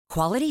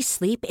Quality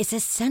sleep is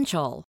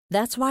essential.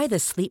 That's why the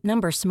Sleep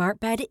Number Smart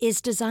Bed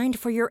is designed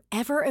for your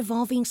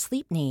ever-evolving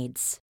sleep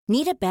needs.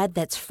 Need a bed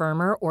that's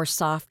firmer or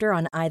softer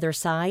on either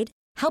side?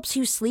 Helps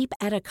you sleep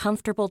at a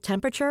comfortable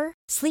temperature?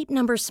 Sleep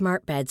Number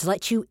Smart Beds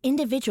let you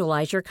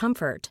individualize your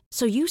comfort,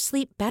 so you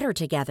sleep better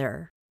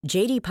together.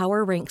 J.D.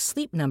 Power ranks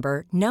Sleep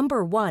Number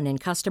number 1 in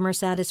customer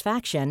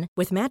satisfaction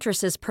with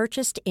mattresses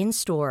purchased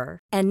in-store.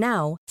 And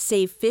now,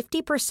 save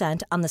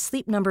 50% on the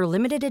Sleep Number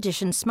Limited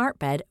Edition Smart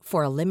Bed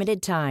for a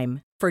limited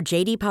time. For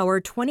J.D. Power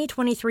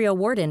 2023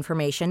 award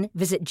information,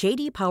 visit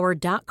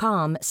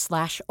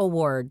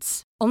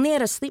jdpower.com/awards. Only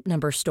at a Sleep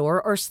Number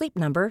store or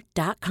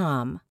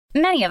sleepnumber.com.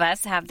 Many of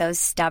us have those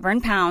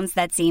stubborn pounds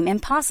that seem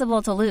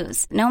impossible to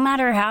lose, no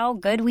matter how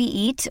good we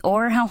eat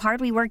or how hard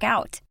we work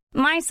out.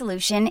 My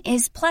solution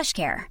is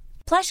PlushCare.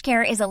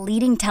 PlushCare is a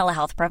leading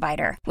telehealth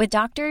provider with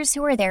doctors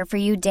who are there for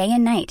you day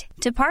and night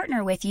to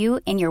partner with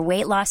you in your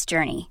weight loss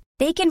journey.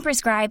 They can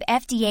prescribe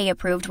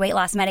FDA-approved weight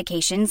loss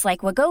medications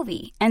like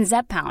Wegovy and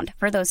Zepbound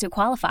for those who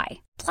qualify.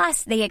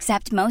 Plus, they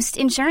accept most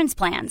insurance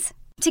plans.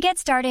 To get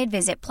started,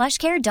 visit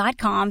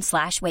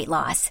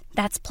plushcare.com/weightloss.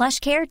 That's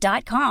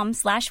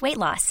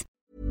plushcare.com/weightloss.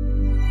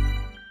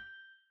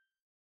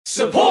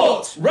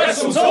 Support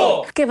Wrestle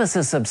Talk! Give us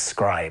a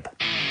subscribe.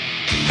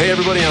 Hey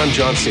everybody, I'm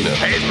John Cena.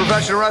 Hey, it's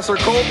professional wrestler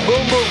Colt Boom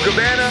Boom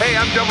Cabana. Hey,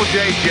 I'm Double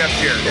J, Jeff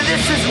here.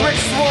 This is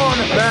Rich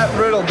Swann. Matt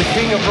Riddle, the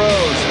King of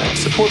Bros.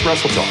 Support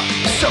Wrestle Talk.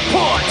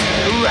 Support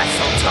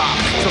Wrestle Talk.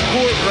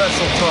 Support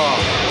Wrestle Talk.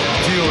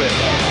 Do it,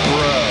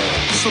 bro.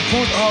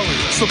 Support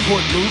Ollie.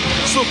 Support Luke.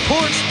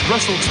 Support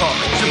Wrestle Talk.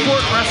 Support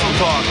Wrestle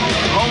Talk.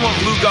 Home of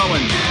Luke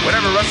Owen.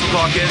 Whatever Wrestle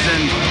Talk is,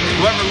 and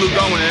whoever Luke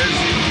Owen is,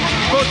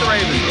 quote the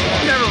Raven.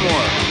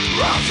 Nevermore.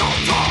 Wrestle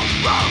Talk.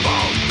 Rambo.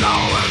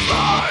 Now is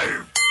live.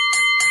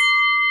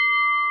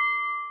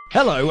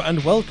 Hello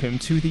and welcome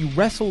to the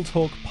Wrestle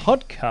Talk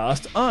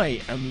podcast.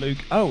 I am Luke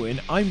Owen.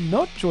 I'm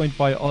not joined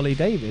by Ollie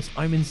Davis.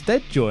 I'm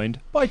instead joined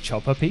by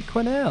Chopper Pete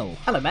Quinnell.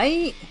 Hello,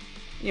 mate.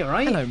 You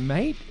alright? Hello,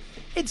 mate.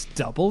 It's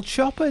Double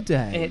Chopper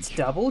Day. It's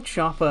Double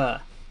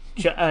Chopper.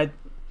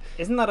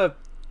 Isn't that a...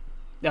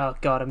 Oh,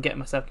 God, I'm getting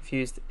myself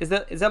confused. Is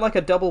that like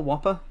a double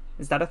Whopper?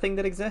 Is that a thing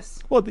that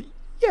exists? Well,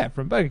 yeah,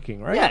 from Burger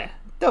King, right? Yeah,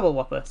 double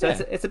Whopper. So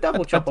yeah. It's a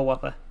double Chopper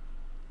Whopper.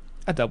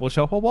 A Double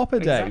Chopper Whopper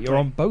Day. Exactly. You're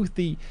on both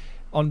the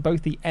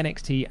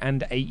NXT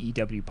and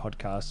AEW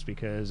podcasts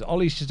because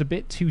Ollie's just a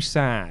bit too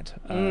sad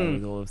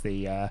with all of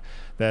the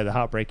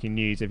heartbreaking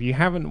news. If you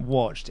haven't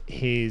watched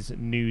his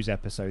news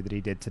episode that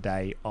he did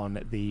today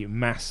on the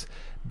mass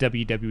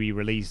WWE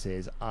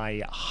releases,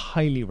 I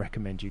highly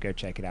recommend you go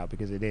check it out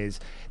because it's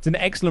an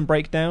excellent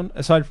breakdown,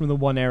 aside from the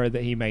one error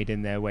that he made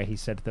in there where he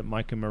said that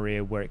Mike and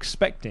Maria were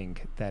expecting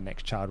their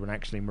next child when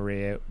actually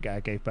Maria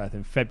gave birth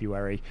in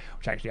February,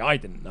 which actually I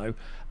didn't know.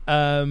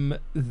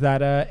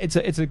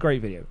 It's a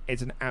great video.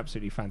 It's an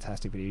absolutely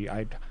fantastic video.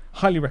 I'd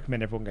highly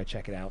recommend everyone go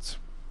check it out.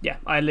 Yeah,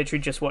 I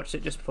literally just watched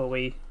it just before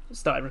we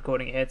started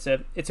recording it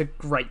here. It's a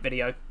great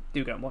video.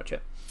 Do go and watch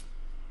it.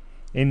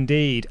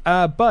 Indeed.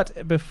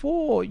 But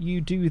before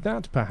you do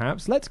that,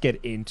 perhaps, let's get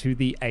into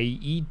the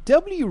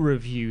AEW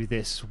review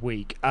this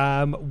week,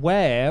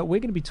 where we're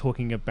going to be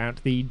talking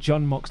about the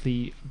Jon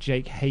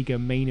Moxley-Jake Hager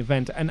main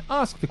event and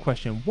ask the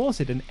question, was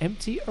it an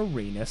empty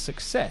arena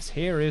success?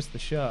 Here is the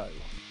show.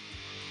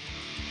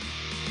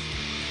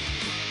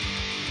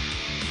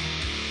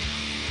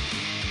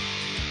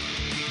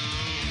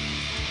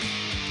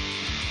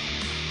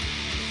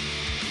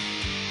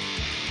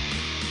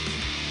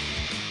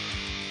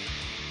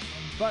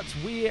 But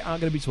we are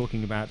going to be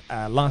talking about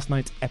last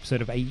night's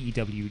episode of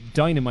AEW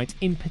Dynamite,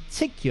 in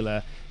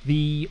particular,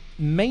 the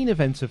main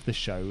event of the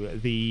show,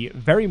 the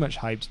very much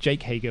hyped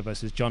Jake Hager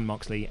versus Jon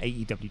Moxley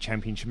AEW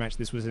Championship match.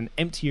 This was an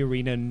empty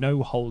arena,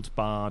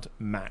 no-holds-barred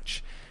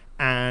match.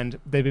 And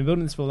they've been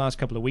building this for the last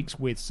couple of weeks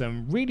with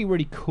some really,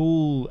 really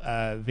cool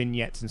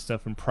vignettes and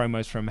stuff and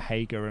promos from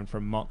Hager and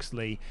from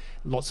Moxley.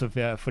 Lots of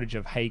footage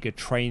of Hager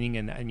training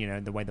and you know,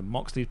 the way that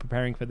Moxley is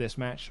preparing for this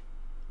match.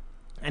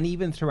 And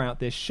even throughout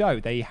this show,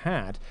 they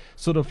had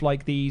sort of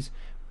like these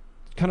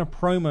kind of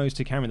promos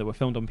to camera that were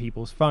filmed on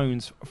people's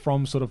phones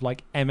from sort of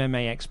like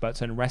MMA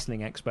experts and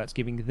wrestling experts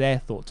giving their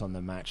thoughts on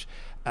the match.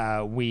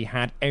 We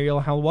had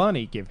Ariel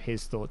Helwani give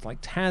his thoughts, like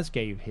Taz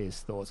gave his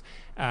thoughts,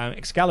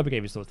 Excalibur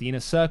gave his thoughts, the Inner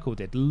Circle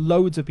did,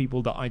 loads of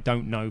people that I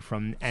don't know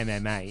from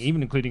MMA,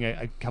 even including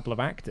a couple of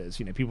actors,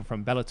 you know, people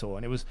from Bellator,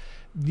 and it was,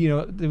 you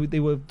know,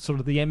 they were sort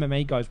of, the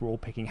MMA guys were all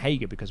picking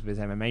Hager because of his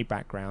MMA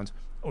background,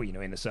 or, you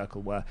know, Inner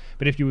Circle were,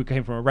 but if you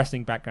came from a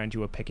wrestling background, you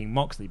were picking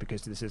Moxley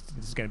because this is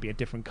going to be a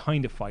different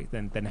kind of fight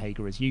than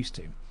Hager is used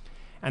to.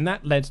 And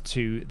that led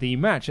to the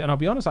match, and I'll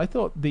be honest, I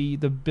thought the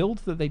build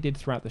that they did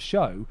throughout the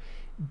show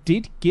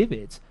did give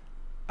it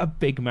a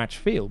big match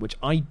feel, which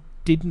I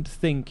didn't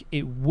think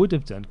it would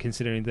have done,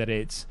 considering that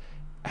it's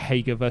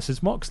Hager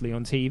versus Moxley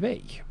on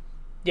TV.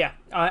 Yeah,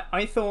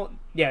 I thought,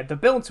 the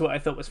build to it I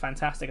thought was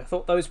fantastic. I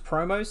thought those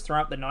promos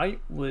throughout the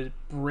night were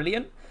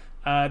brilliant.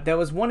 There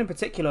was one in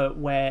particular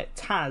where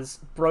Taz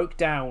broke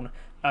down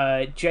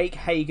Jake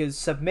Hager's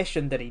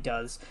submission that he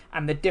does,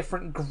 and the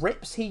different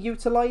grips he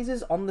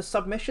utilizes on the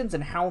submissions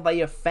and how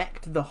they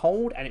affect the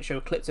hold, and it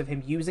showed clips of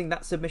him using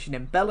that submission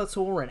in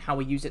Bellator and how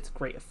he used it to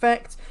great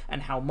effect,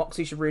 and how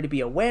Moxley should really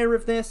be aware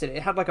of this, and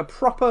it had like a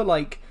proper,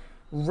 like,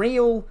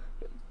 real,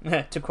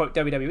 to quote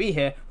WWE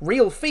here,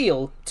 real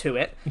feel to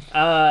it.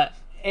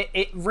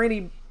 It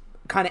really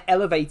kind of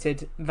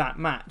elevated that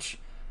match.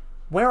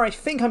 Where I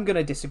think I'm going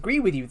to disagree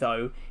with you,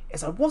 though,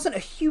 is I wasn't a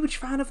huge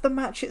fan of the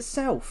match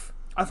itself.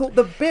 I thought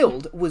the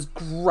build was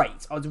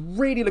great. I was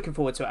really looking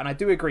forward to it, and I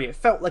do agree, it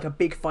felt like a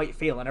big fight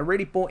feel, and I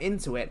really bought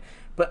into it.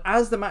 But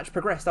as the match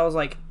progressed, I was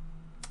like,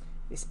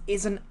 this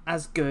isn't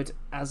as good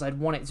as I'd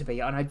want it to be.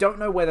 And I don't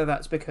know whether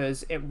that's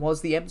because it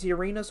was the empty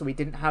arena, so we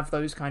didn't have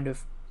those kind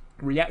of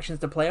reactions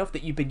to play off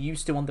that you've been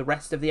used to on the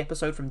rest of the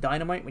episode from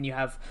Dynamite when you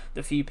have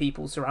the few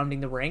people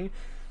surrounding the ring.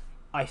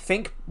 I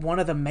think one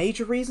of the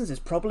major reasons is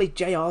probably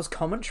JR's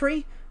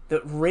commentary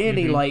that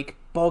really, like,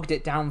 bogged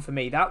it down for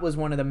me. That was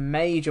one of the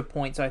major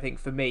points, I think,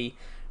 for me.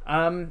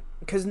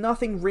 Because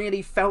nothing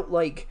really felt,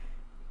 like,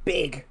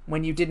 big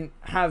when you didn't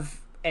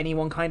have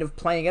anyone kind of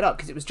playing it up.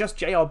 Because it was just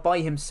JR by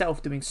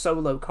himself doing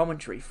solo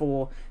commentary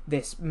for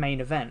this main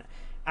event.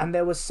 And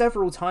there were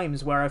several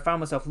times where I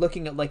found myself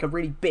looking at, like, a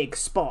really big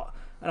spot.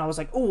 And I was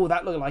like, oh,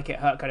 that looked like it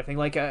hurt, kind of thing.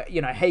 Like,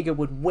 Hager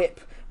would whip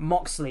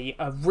Moxley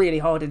really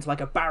hard into like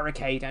a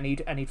barricade, and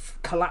he'd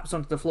collapse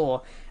onto the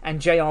floor,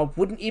 and JR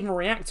wouldn't even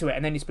react to it,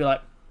 and then he'd just be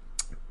like,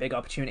 big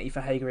opportunity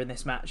for Hager in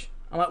this match.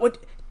 I'm like, what?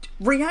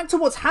 React to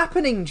what's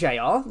happening,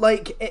 JR.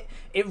 Like,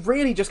 it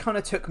really just kind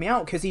of took me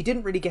out, because he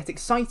didn't really get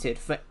excited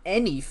for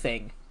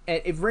anything.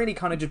 It really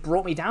kind of just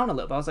brought me down a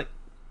little bit. I was like,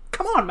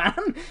 come on, man.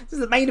 This is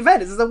the main event.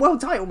 This is a world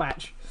title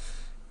match.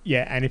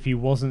 Yeah, and if he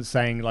wasn't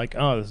saying, like,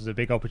 oh, this is a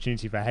big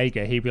opportunity for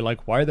Hager, he'd be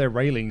like, why are there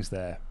railings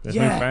there? There's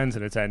no fans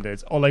in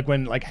attendance. Or, like,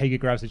 when, like, Hager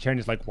grabs the chair and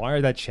he's like, why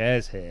are there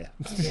chairs here?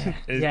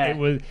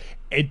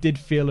 It did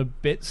feel a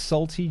bit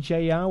salty,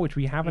 JR, which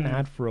we haven't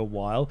had for a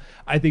while.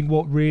 I think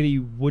what really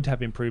would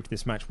have improved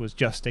this match was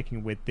just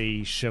sticking with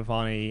the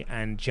Shivani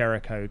and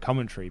Jericho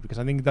commentary, because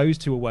I think those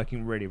two are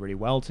working really, really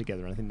well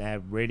together, and I think they're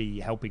really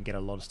helping get a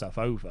lot of stuff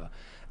over.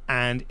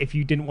 And if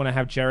you didn't want to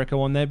have Jericho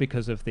on there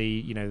because of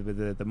the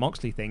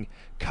Moxley thing,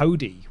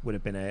 Cody would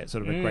have been a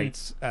sort of a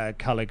great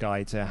color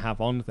guy to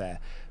have on there.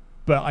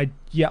 But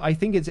I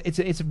think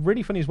it's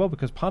really funny as well,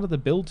 because part of the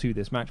build to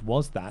this match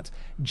was that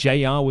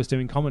JR was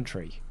doing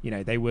commentary.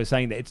 They were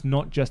saying that it's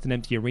not just an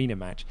empty arena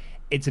match;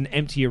 it's an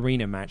empty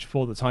arena match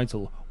for the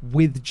title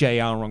with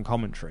JR on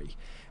commentary.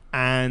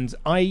 And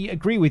I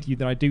agree with you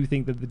that I do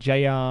think that the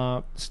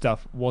JR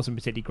stuff wasn't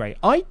particularly great.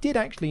 I did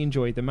actually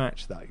enjoy the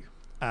match, though.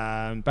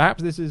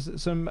 Perhaps this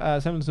is some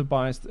semblance of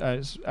bias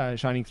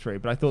shining through,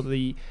 but I thought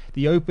the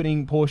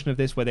opening portion of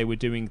this, where they were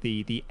doing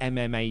the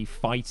MMA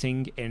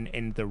fighting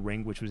in the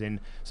ring, which was in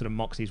sort of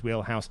Moxley's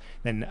wheelhouse,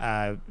 then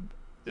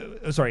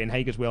in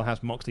Hager's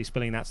wheelhouse, Moxley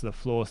spilling that to the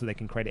floor so they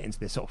can create it into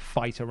this sort of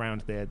fight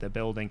around the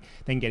building,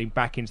 then getting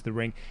back into the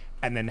ring,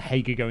 and then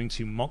Hager going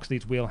to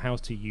Moxley's wheelhouse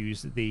to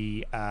use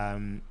the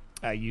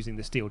using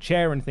the steel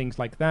chair and things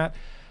like that.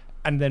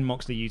 And then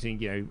Moxley using,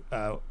 he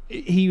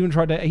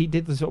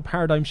did the sort of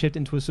paradigm shift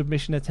into a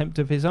submission attempt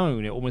of his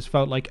own. It almost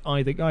felt like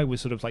either guy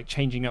was sort of like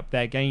changing up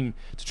their game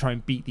to try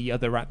and beat the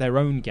other at their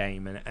own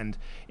game. And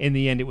in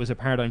the end, it was a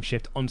paradigm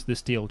shift onto the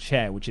steel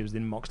chair, which was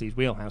in Moxley's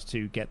wheelhouse,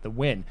 to get the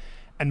win.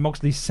 And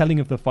Moxley's selling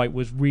of the fight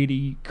was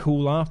really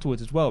cool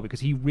afterwards as well,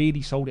 because he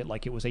really sold it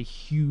like it was a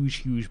huge,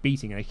 huge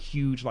beating and a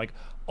huge, like,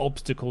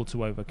 obstacle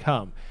to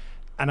overcome.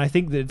 And I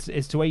think that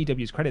it's to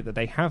AEW's credit that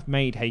they have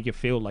made Hager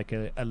feel like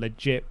a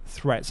legit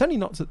threat.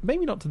 Certainly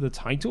maybe not to the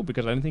title,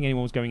 because I don't think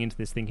anyone was going into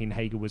this thinking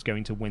Hager was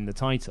going to win the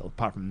title,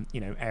 apart from,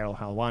 Ariel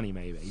Helwani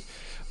maybe.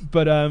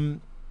 But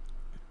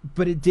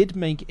it did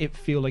make it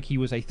feel like he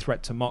was a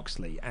threat to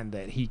Moxley, and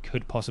that he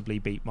could possibly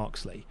beat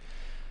Moxley.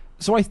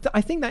 So I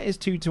think that is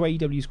to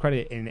AEW's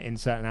credit in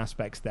certain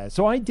aspects there.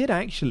 So I did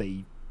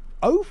actually,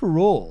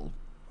 overall,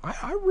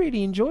 I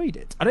really enjoyed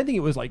it. I don't think it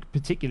was like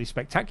particularly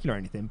spectacular or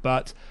anything,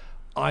 but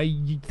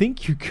I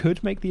think you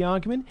could make the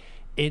argument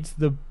it's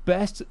the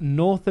best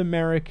North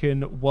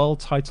American world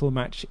title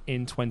match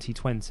in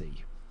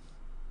 2020.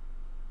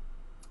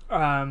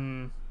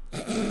 So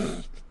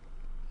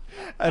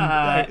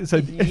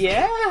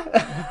yeah,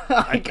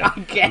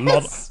 I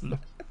guess.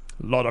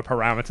 Lot of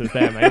parameters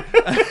there, mate.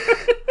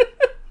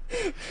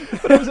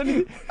 But it was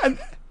only, and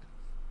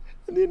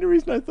the only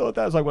reason I thought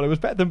that was like, well, it was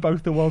better than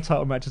both the world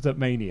title matches at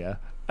Mania.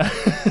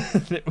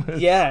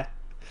 Yeah.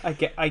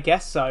 I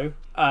guess so.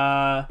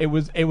 It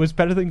was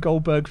better than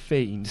Goldberg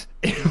Fiend.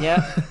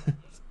 Yeah,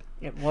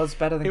 it was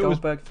better than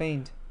Goldberg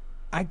Fiend.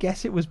 I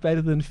guess it was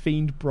better than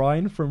Fiend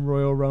Bryan from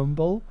Royal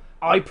Rumble.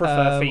 I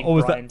prefer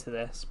Fiend Bryan to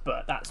this,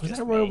 but that's was just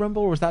that a Royal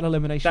Rumble or was that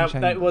Elimination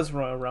Chamber? That was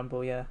Royal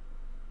Rumble, yeah.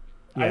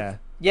 Yeah,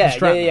 the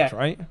strap match,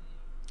 right?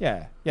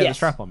 Yeah, yes. The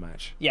strap-on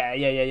match. Yeah.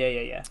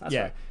 That's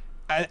right.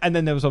 And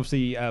then there was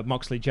obviously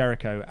Moxley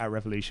Jericho at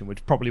Revolution,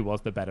 which probably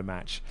was the better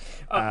match.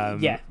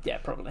 Yeah,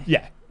 probably.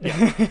 Yeah.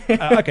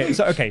 Okay,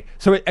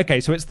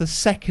 so it's the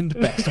second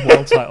best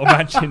world title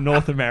match in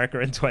North America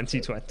in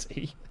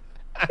 2020.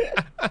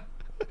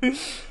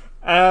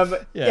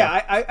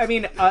 I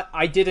mean,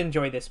 I did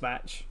enjoy this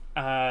match.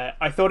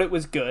 I thought it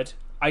was good.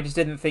 I just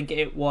didn't think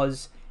it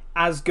was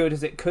as good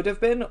as it could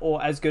have been,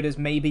 or as good as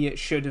maybe it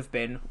should have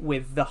been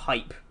with the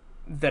hype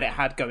that it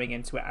had going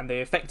into it and the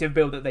effective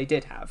build that they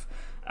did have.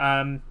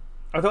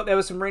 I thought there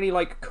was some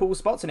really cool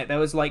spots in it. There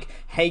was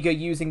Hager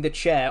using the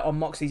chair on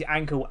Moxley's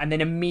ankle and then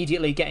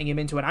immediately getting him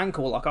into an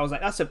ankle lock. I was like,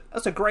 that's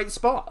a great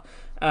spot.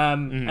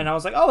 And I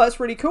was like, oh, that's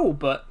really cool.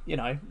 But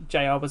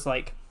JR was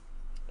like,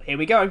 here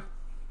we go.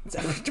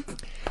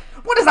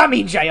 What does that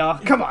mean,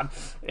 JR? Come on.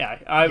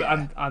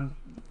 I'm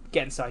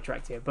getting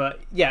sidetracked here,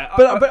 but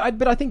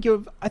but I think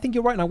you're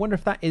right, and I wonder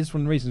if that is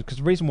one of the reasons, because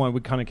the reason why we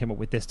kind of came up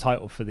with this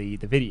title for the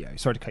video.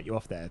 Sorry to cut you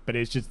off there, but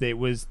it's just it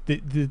was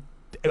the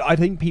I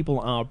think people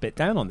are a bit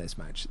down on this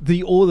match.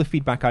 All the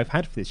feedback I've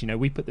had for this,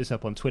 we put this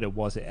up on Twitter,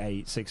 was it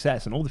a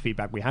success? And all the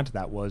feedback we had to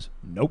that was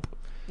nope.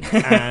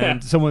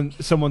 And someone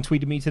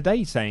tweeted me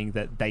today saying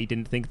that they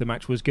didn't think the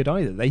match was good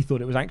either. They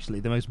thought it was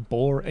actually the most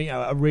boring,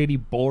 a really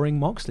boring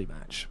Moxley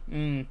match.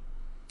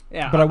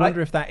 Yeah, but I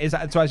wonder if that is,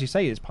 so as you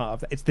say, is part of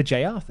that. It's the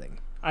JR thing.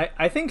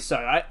 I think so.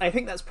 I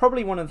think that's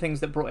probably one of the things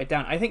that brought it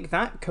down. I think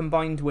that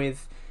combined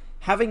with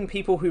having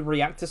people who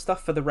react to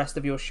stuff for the rest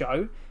of your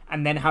show,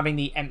 and then having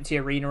the empty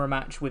arena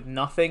match with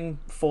nothing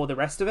for the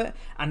rest of it,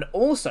 and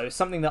also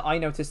something that I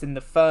noticed in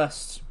the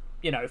first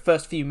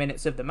few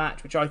minutes of the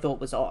match, which I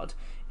thought was odd,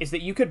 is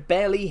that you could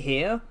barely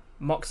hear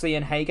Moxley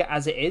and Hager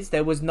as it is.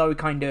 There was no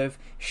kind of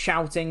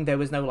shouting, there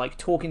was no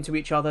talking to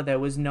each other, there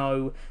was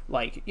no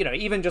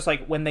even just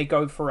when they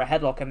go for a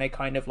headlock and they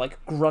kind of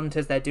grunt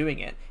as they're doing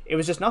it. It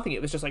was just nothing.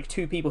 It was just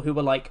two people who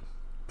were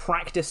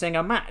practicing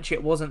a match.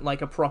 It wasn't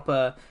a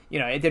proper,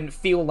 it didn't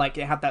feel like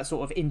it had that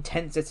sort of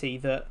intensity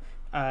that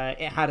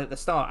it had at the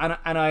start.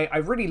 And I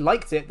really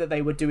liked it that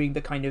they were doing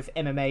the kind of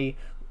MMA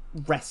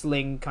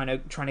wrestling kind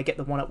of trying to get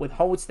the one up with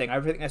holds thing. I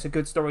think that's a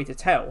good story to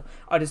tell.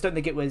 I just don't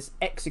think it was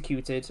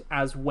executed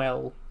as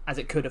well as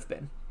it could have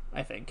been,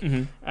 I think.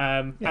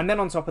 Mm-hmm. And then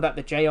on top of that,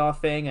 the JR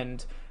thing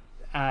and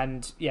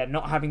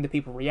not having the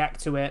people react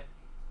to it.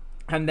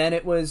 And then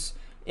it was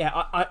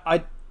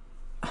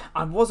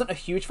I wasn't a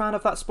huge fan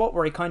of that spot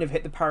where he kind of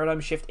hit the paradigm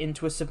shift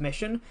into a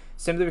submission,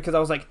 simply because I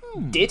was like,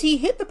 did he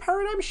hit the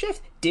paradigm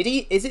shift? Did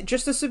he? Is it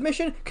just a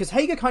submission? Because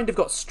Hager kind of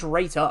got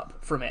straight up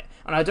from it,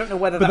 and I don't know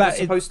whether that was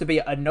supposed to be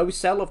a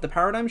no-sell of the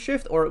paradigm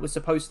shift, or it was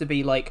supposed to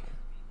be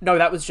no,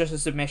 that was just a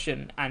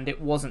submission, and it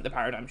wasn't the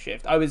paradigm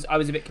shift. I was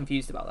a bit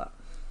confused about that.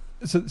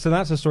 So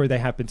that's a story they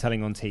have been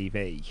telling on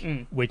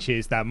TV, which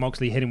is that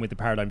Moxley hit him with the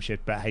paradigm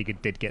shift, but Hager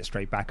did get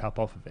straight back up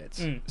off of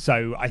it.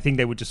 So I think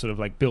they were just sort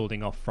of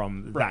building off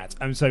from that.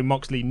 And so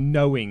Moxley,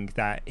 knowing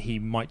that he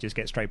might just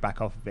get straight back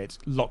off of it,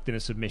 locked in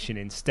a submission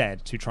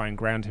instead to try and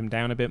ground him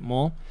down a bit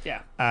more. Yeah.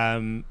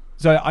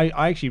 So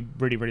I actually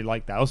really, really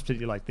like that. I also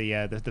particularly like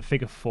the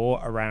figure four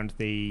around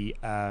the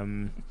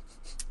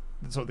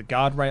sort of the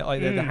guardrail,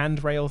 the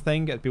handrail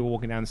thing as people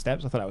walking down the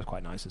steps. I thought that was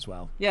quite nice as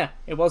well. Yeah,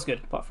 it was good,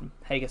 apart from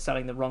Hager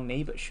selling the wrong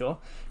knee, but sure.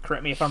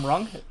 Correct me if I'm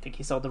wrong. I think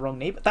he sold the wrong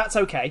knee, but that's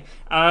okay.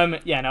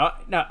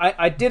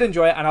 I did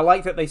enjoy it, and I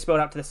like that they spilled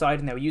out to the side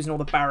and they were using all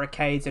the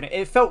barricades, and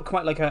it felt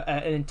quite like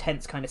an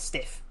intense kind of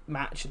stiff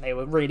match, and they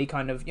were really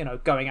kind of,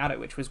 going at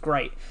it, which was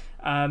great.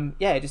 I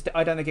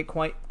don't think it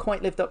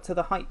quite lived up to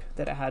the hype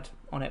that it had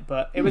on it,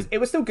 but it was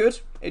still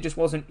good. It just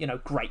wasn't,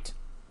 great,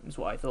 is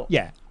what I thought.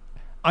 Yeah.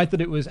 I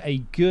thought it was a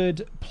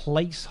good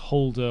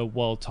placeholder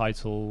world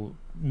title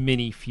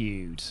mini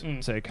feud.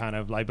 So kind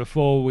of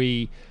before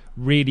we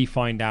really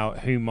find out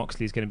who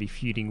Moxley's going to be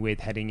feuding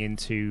with heading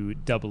into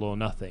Double or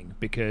Nothing,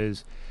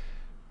 because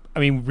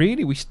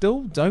really we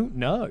still don't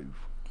know.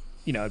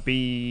 I'd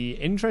be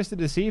interested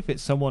to see if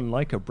it's someone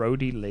like a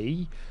Brody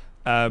Lee,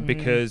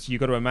 because you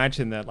got to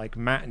imagine that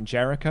Matt and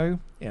Jericho,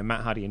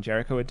 Matt Hardy and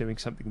Jericho are doing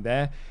something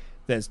there.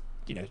 There's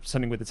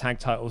something with the tag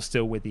titles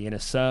still with the Inner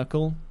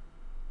Circle.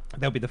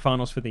 There'll be the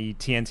finals for the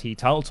TNT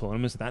title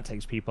tournament, so that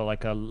takes people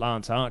like a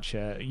Lance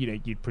Archer,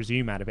 you'd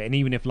presume, out of it. And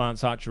even if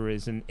Lance Archer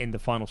is in the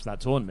finals for that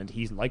tournament,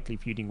 he's likely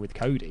feuding with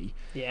Cody.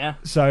 Yeah.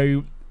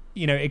 So,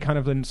 it kind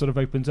of then sort of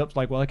opens up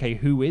okay,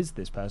 who is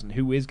this person?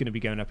 Who is going to be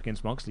going up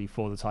against Moxley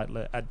for the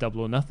title at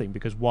Double or Nothing?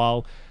 Because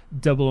while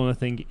Double or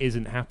Nothing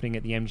isn't happening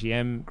at the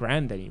MGM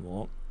Grand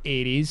anymore,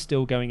 it is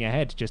still going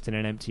ahead, just in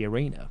an empty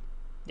arena.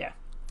 Yeah.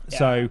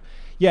 So,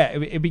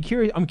 it'd be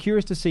curious. I'm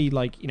curious to see,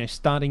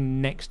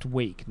 starting next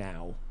week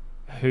now,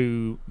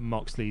 who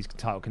Moxley's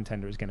title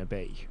contender is going to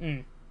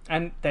be.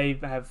 And they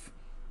have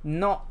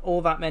not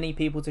all that many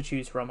people to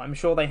choose from. I'm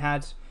sure they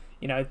had,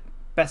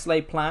 best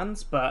laid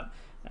plans, but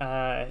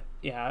I'm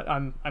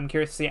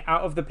curious to see,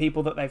 out of the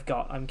people that they've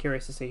got, I'm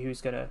curious to see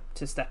who's going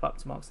to step up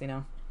to Moxley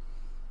now.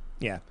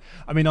 Yeah.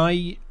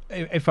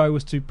 If I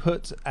was to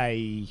put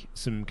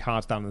some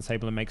cards down on the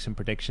table and make some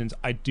predictions,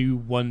 I do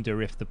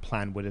wonder if the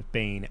plan would have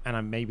been,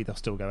 and maybe they'll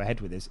still go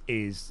ahead with this,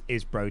 is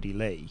Brody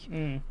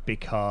Lee.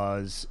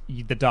 Because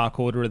the Dark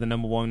Order are the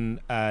number one,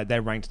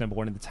 they're ranked number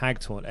one in the tag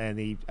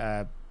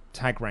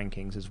tag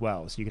rankings as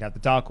well. So you could have the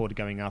Dark Order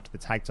going after the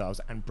tag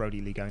titles and Brody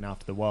Lee going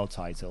after the world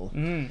title.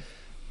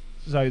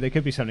 So there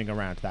could be something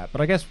around that.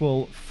 But I guess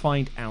we'll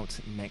find out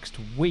next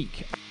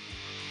week.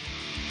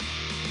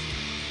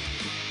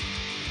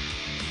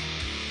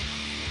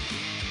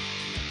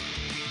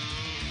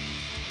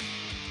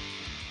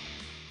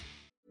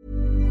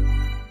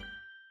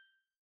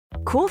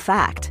 Cool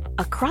fact,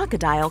 a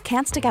crocodile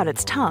can't stick out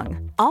its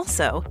tongue.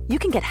 Also, you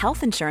can get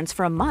health insurance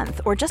for a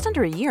month or just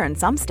under a year in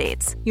some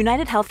states.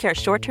 United Healthcare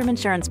short-term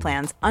insurance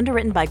plans,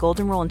 underwritten by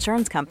Golden Rule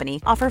Insurance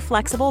Company, offer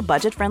flexible,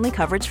 budget-friendly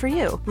coverage for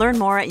you. Learn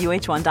more at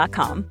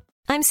uh1.com.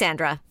 I'm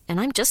Sandra,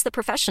 and I'm just the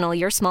professional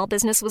your small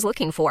business was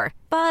looking for.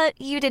 But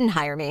you didn't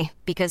hire me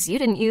because you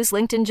didn't use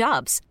LinkedIn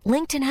Jobs.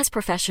 LinkedIn has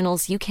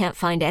professionals you can't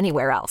find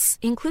anywhere else,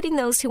 including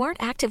those who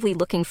aren't actively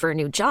looking for a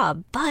new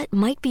job, but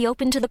might be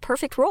open to the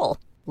perfect role,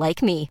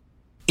 like me.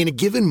 In a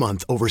given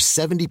month, over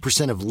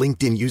 70% of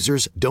LinkedIn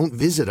users don't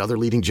visit other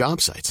leading job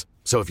sites.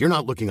 So if you're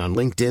not looking on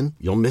LinkedIn,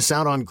 you'll miss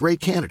out on great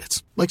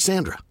candidates like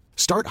Sandra.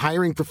 Start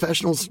hiring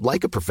professionals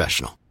like a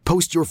professional.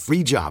 Post your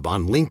free job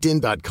on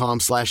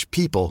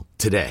linkedin.com/people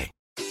today.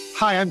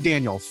 Hi, I'm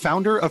Daniel,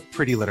 founder of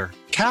Pretty Litter.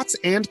 Cats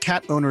and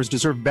cat owners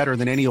deserve better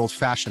than any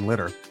old-fashioned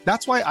litter.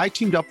 That's why I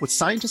teamed up with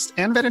scientists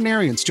and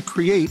veterinarians to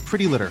create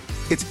Pretty Litter.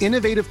 Its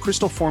innovative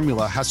crystal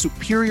formula has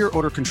superior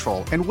odor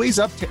control and weighs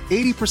up to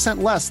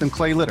 80% less than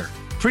clay litter.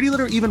 Pretty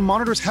Litter even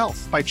monitors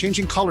health by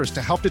changing colors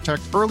to help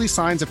detect early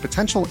signs of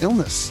potential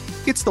illness.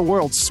 It's the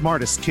world's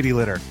smartest kitty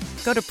litter.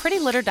 Go to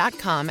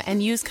prettylitter.com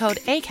and use code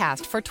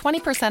ACAST for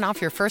 20%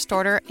 off your first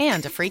order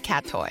and a free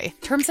cat toy.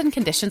 Terms and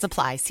conditions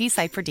apply. See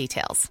site for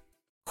details.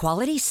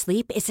 Quality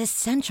sleep is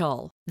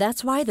essential.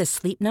 That's why the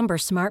Sleep Number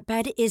Smart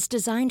Bed is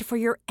designed for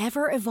your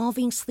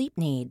ever-evolving sleep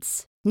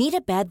needs. Need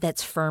a bed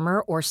that's firmer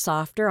or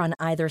softer on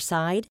either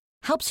side?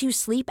 Helps you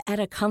sleep at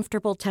a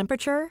comfortable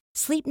temperature?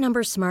 Sleep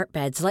Number Smart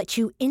Beds let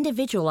you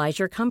individualize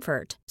your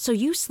comfort, so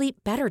you sleep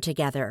better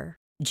together.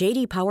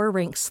 J.D. Power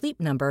ranks Sleep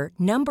Number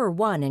number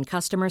 1 in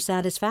customer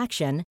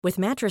satisfaction with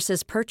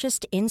mattresses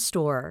purchased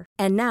in-store.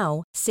 And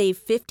now, save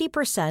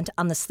 50%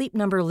 on the Sleep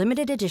Number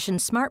Limited Edition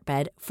Smart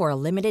Bed for a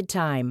limited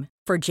time.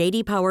 For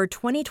J.D. Power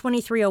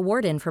 2023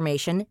 award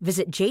information,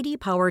 visit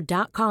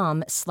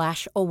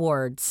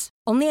jdpower.com/awards.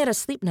 Only at a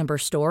Sleep Number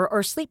store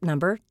or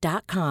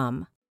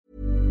sleepnumber.com.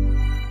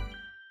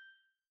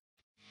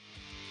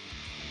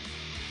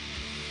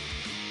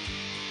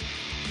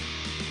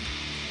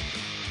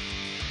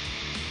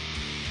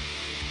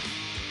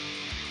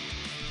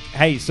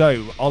 Hey,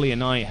 so Ollie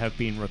and I have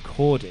been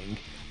recording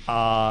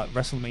our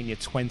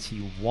WrestleMania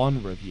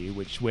 21 review,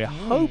 which we're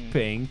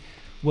hoping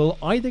will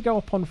either go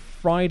up on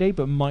Friday,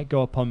 but might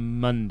go up on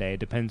Monday. It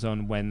depends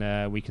on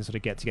when we can sort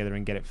of get together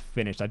and get it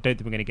finished. I don't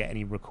think we're going to get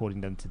any recording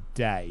done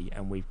today,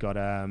 and we've got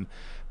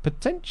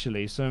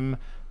potentially some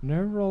No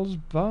Rolls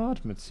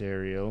Barred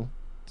material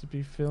to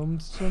be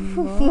filmed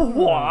tomorrow.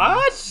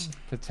 What?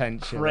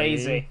 Potentially.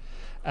 Crazy.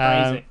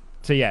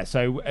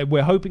 So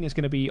we're hoping it's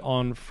going to be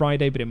on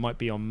Friday, but it might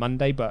be on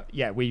Monday. But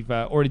yeah, we've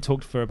already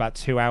talked for about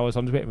 2 hours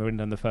onto it, and we've already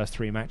done the first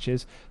 3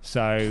 matches.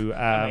 So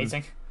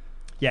amazing.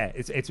 Yeah,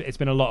 it's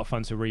been a lot of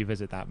fun to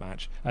revisit that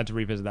match, to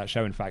revisit that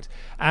show, in fact.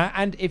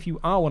 And if you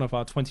are one of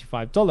our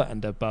 $25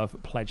 and above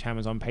pledge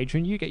hammers on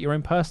Patreon, you get your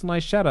own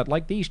personalised shout-out,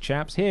 like these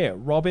chaps here: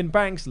 Robin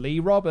Banks, Lee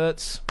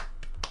Roberts.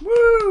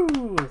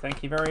 Woo!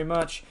 Thank you very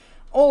much.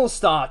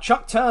 All-Star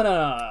Chuck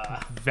Turner.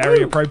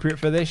 Very appropriate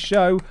for this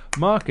show.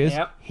 Marcus,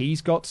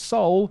 He's Got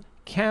Soul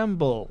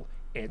Campbell.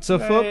 It's a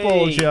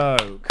football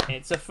joke.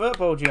 It's a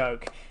football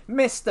joke.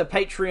 Mr.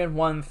 Patreon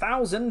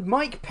 1000,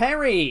 Mike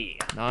Perry.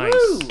 Nice.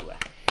 Woo!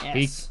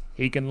 Yes.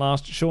 He can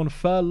last Sean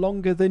Fur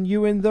longer than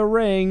you in the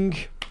ring.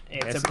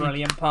 It's a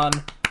brilliant pun.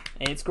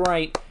 It's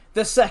great.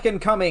 The Second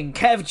Coming,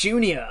 Kev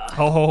Jr.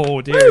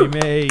 Oh, dearie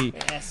me.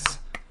 Yes.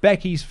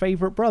 Becky's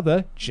favourite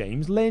brother,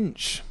 James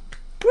Lynch.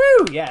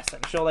 Woo! Yes,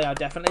 I'm sure they are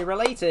definitely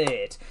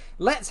related.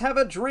 Let's have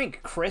a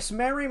drink, Chris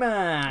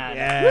Merriman.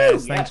 Yes, Woo,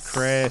 thanks,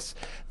 Chris.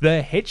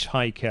 The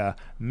Hitchhiker,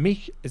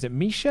 is it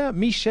Misha?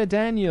 Misha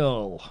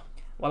Daniel.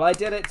 Well, I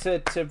did it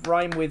to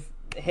rhyme with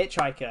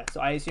Hitchhiker,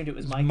 so I assumed it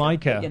was Micah.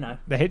 Micah. But, you know.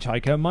 The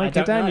Hitchhiker,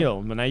 Micah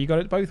Daniel. Well, now you got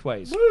it both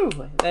ways. Woo!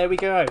 There we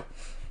go.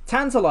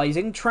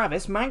 Tantalizing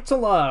Travis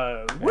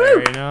Magdalo.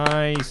 Very Woo!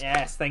 nice.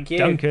 Yes, thank you.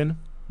 Duncan.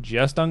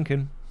 Just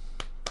Duncan.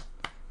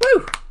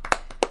 Woo!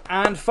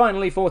 And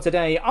finally for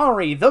today,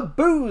 Ari the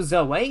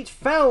Boozerweight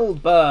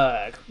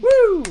Feldberg.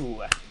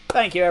 Woo!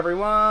 Thank you,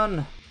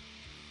 everyone.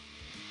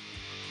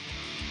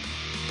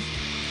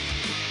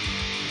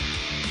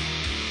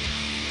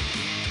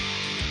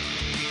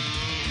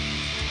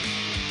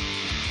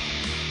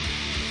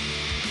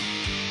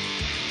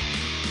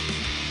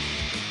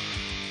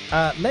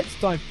 Let's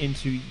dive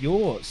into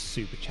your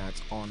super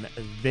chats on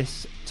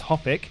this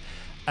topic.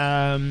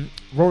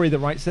 Rory the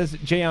Right says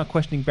JR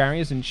questioning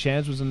barriers and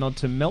shares was a nod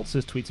to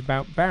Meltzer's tweets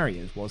about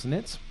barriers, wasn't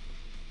it?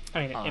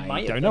 I mean, it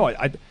might. I don't know.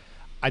 I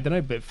don't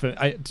know, but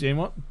do you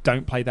know what?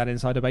 Don't play that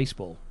inside a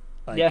baseball.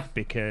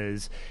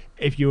 Because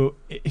if you're,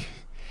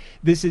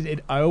 this is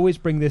it. I always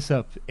bring this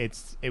up.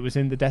 It was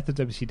in the Death of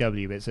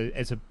WCW.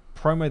 It's a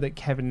promo that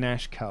Kevin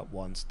Nash cut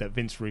once that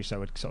Vince Russo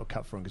had sort of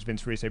cut from, because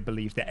Vince Russo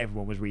believed that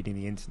everyone was reading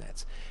the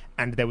internet,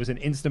 and there was an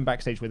incident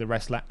backstage with a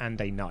wrestler and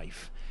a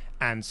knife,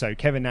 and so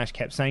Kevin Nash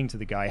kept saying to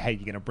the guy, "Hey,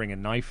 you're going to bring a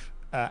knife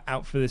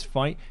out for this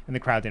fight," and the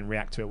crowd didn't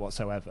react to it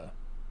whatsoever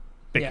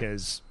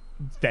because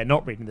they're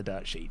not reading the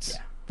dirt sheets.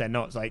 Yeah. They're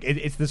not like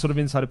it's the sort of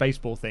insider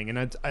baseball thing,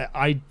 and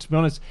I to be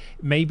honest,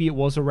 maybe it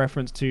was a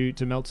reference to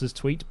Meltzer's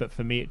tweet, but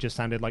for me it just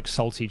sounded like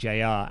salty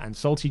JR, and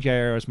salty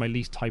JR is my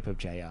least type of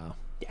JR.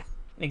 Yeah,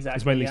 exactly.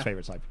 It's my least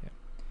favorite type.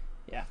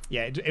 Yeah.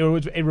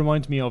 It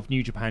reminds me of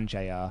New Japan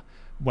JR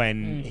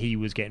when he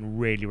was getting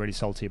really, really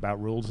salty about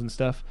rules and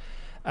stuff.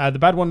 The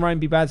bad one, Ryan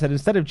B. Bad, said,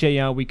 instead of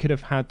JR, we could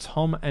have had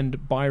Tom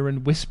and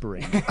Byron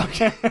whispering.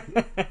 Okay.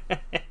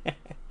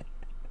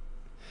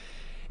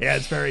 Yeah,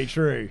 it's very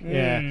true.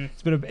 Yeah,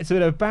 it's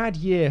been a bad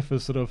year for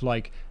sort of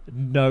like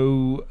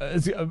brawls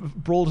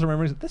and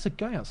memories. There's a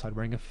guy outside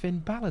wearing a Finn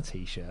Balor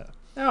t-shirt.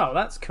 Oh,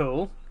 that's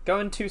cool.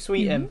 Going to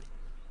sweet him.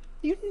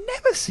 You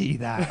never see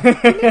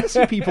that. You never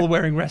see people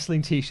wearing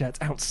wrestling t-shirts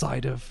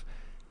outside of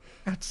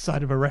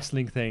a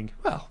wrestling thing.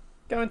 Well,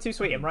 going to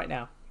sweet him right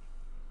now.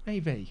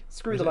 Maybe.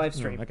 Screw the live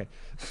stream. Oh, okay.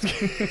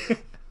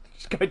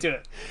 Just go do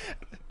it.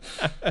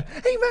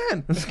 Hey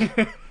man.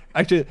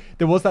 Actually,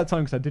 there was that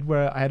time because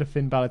I had a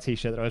Finn Balor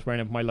t-shirt that I was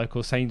wearing at my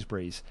local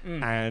Sainsbury's,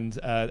 and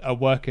a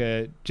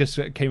worker just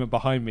came up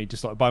behind me,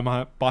 just like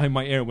behind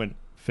my ear, and went,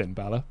 "Finn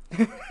Balor."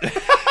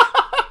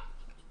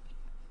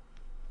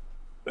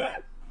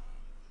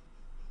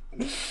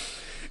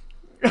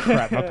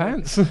 Crap my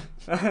pants.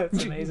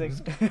 That's amazing.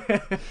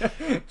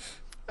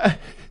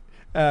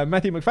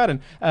 Matthew McFadden,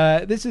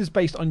 this is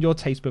based on your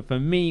taste, but for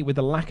me, with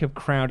the lack of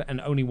crowd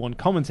and only one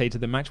commentator,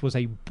 the match was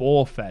a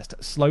bore fest,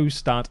 slow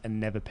start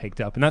and never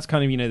picked up. And that's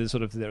kind of, the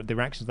sort of the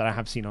reactions that I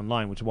have seen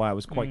online, which is why I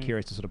was quite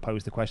curious to sort of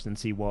pose the question and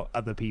see what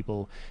other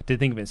people did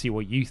think of it and see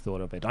what you thought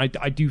of it. I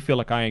do feel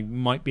like I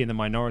might be in the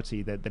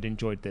minority that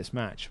enjoyed this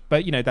match,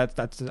 but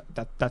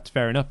that's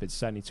fair enough. It's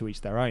certainly to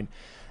each their own.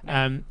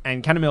 And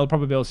Canamil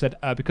Probably said,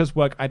 because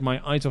work, I had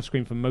my eyes off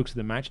screen for most of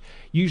the match.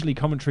 Usually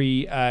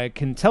commentary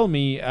can tell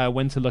me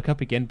when to look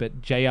up again,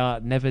 but JR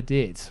never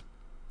did.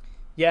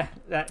 Yeah,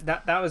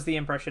 that was the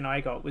impression I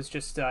got, was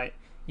just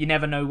you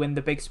never know when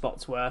the big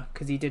spots were,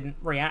 because he didn't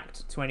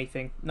react to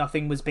anything.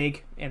 Nothing was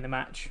big in the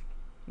match,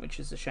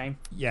 which is a shame,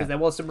 because there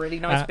was some really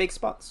nice big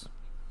spots.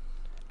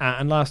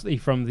 And lastly,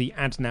 from the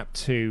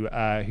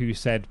Adnap2, who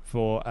said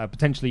for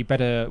potentially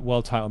better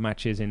world title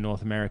matches in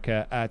North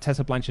America,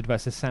 Tessa Blanchard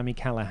versus Sami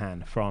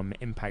Callihan from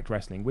Impact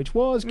Wrestling, which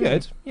was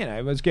good.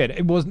 It was good.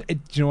 It wasn't. Do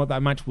you know what?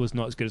 That match was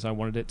not as good as I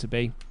wanted it to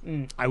be.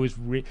 I was,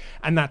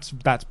 and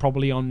that's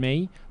probably on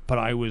me. But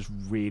I was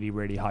really,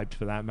 really hyped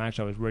for that match.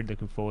 I was really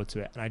looking forward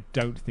to it, and I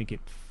don't think it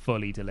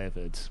fully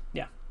delivered.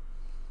 Yeah,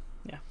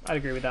 I'd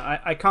agree with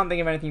that. I can't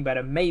think of anything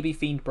better. Maybe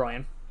Fiend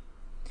Bryan.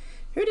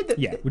 Who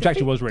did which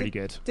actually was really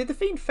good. Did the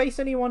Fiend face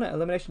anyone at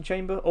Elimination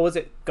Chamber, or was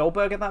it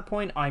Goldberg at that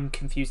point? I'm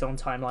confused on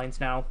timelines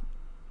now.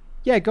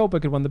 Yeah,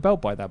 Goldberg had won the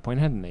belt by that point,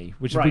 hadn't he?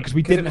 Which is because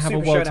we didn't have a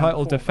world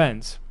title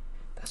defense.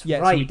 That's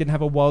right. So we didn't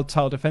have a world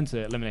title defense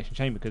at Elimination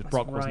Chamber because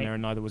Brock wasn't there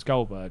and neither was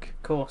Goldberg.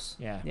 Of course.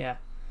 Yeah.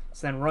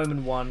 So then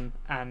Roman won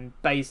and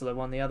Baszler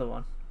won the other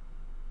one,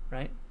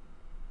 right?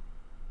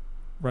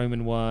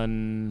 Roman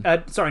won.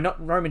 Sorry,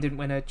 not Roman didn't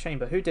win a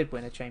chamber. Who did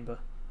win a chamber?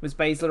 Was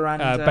Baszler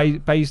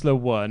and Baszler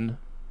won.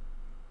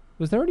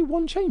 Was there only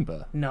one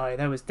chamber? No,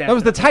 there was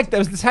definitely. There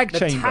was the tag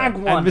chamber. The tag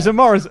one. And Miz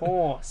Morris. Of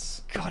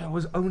course. God, it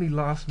was only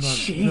last month.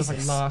 Jesus. It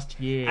was like last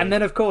year. And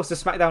then, of course, the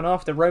SmackDown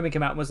after, Roman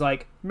came out and was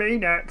like, "Me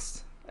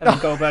next." And then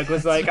Goldberg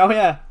was like, "Oh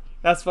yeah,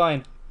 that's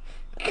fine."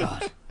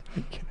 God.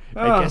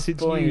 I guess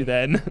it's you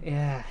then.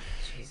 Yeah.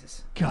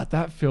 Jesus. God,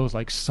 that feels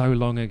like so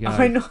long ago.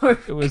 I know.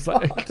 It was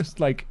like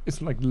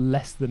it's like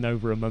less than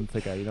over a month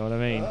ago. You know what I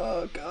mean?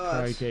 Oh God.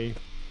 Crikey.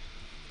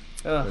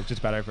 It was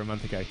just about over a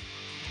month ago.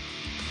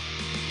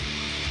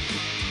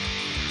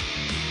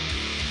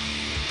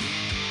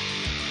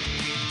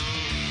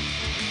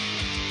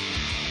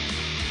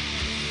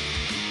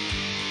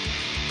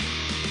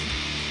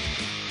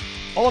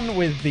 On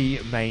with the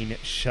main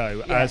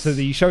show. Yes. So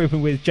the show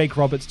opened with Jake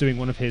Roberts doing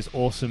one of his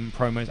awesome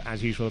promos,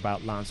 as usual,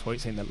 about Lance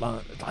Hoyt, saying that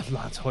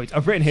Lance Hoyt.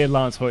 I've written here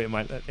Lance Hoyt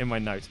in my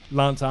notes.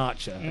 Lance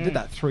Archer. I did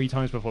that 3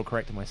 times before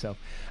correcting myself.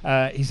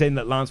 He's saying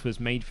that Lance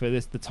was made for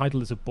this. The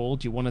title is a ball.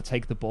 Do you want to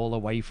take the ball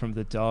away from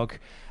the dog?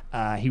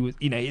 He was,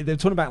 they're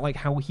talking about like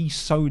how he's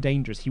so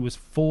dangerous. He was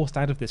forced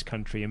out of this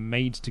country and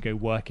made to go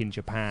work in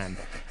Japan.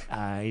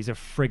 He's a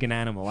friggin'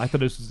 animal. I thought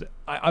this was.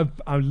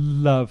 I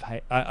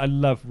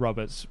love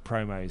Roberts'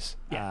 promos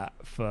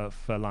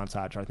for Lance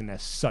Archer. I think they're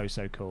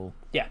so cool.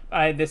 Yeah,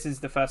 this is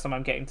the first time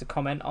I'm getting to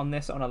comment on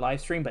this on a live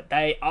stream, but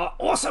they are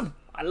awesome.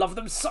 I love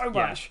them so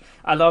much.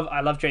 I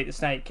love Jake the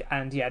Snake,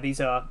 and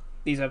these are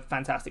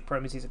fantastic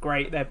promos. These are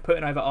great. They're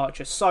putting over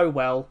Archer so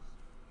well.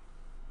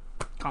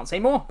 Can't say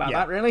more about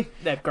that, really.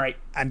 They're great.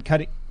 And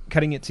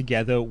cutting it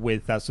together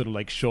with that sort of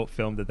like short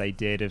film that they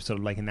did of sort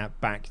of like in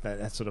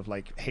that sort of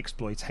like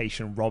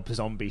exploitation Rob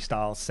Zombie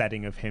style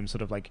setting of him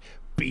sort of like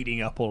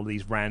beating up all of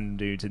these random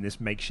dudes in this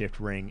makeshift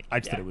ring. I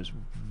just thought it was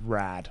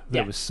rad.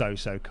 It was so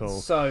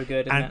cool. So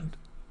good, isn't it?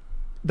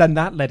 Then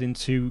that led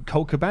into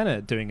Colt Cabana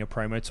doing a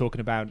promo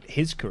talking about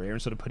his career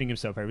and sort of putting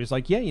himself over. He's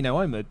like, yeah, you know,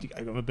 I'm a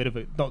bit of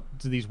a, not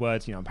to these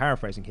words, you know, I'm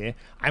paraphrasing here,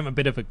 I'm a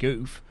bit of a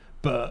goof,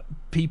 but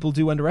people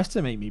do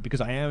underestimate me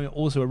because I am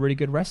also a really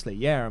good wrestler.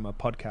 Yeah, I'm a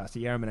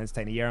podcaster. Yeah, I'm an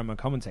entertainer. Yeah, I'm a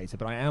commentator,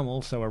 but I am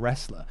also a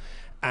wrestler.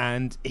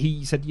 And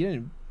he said,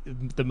 you know,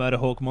 the Murder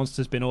Hawk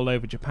Monster's been all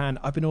over Japan.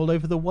 I've been all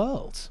over the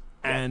world.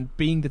 And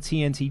being the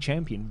TNT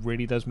champion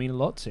really does mean a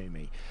lot to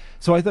me.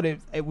 So I thought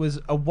it was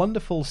a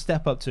wonderful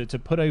step up to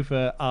put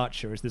over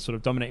Archer as this sort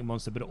of dominating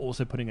monster, but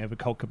also putting over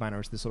Colt Cabana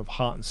as this sort of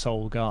heart and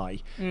soul guy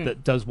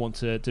that does want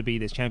to be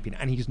this champion.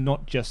 And he's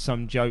not just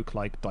some joke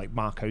like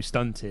Marco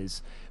Stunt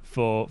is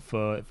for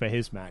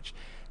his match.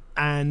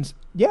 And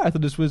yeah, I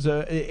thought this was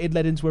it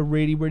led into a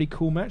really, really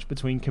cool match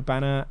between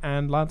Cabana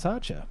and Lance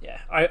Archer. Yeah,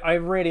 I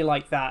really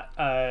like that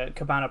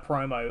Cabana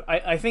promo.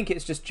 I think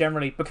it's just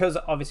generally, because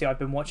obviously I've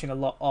been watching a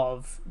lot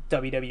of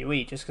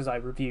WWE just because I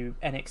review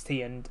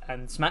NXT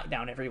and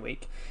SmackDown every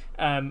week.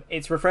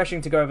 It's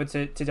refreshing to go over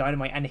to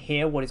Dynamite and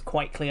hear what is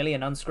quite clearly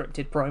an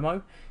unscripted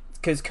promo,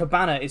 because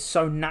Cabana is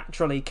so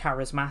naturally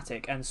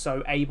charismatic and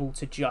so able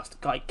to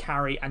just like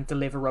carry and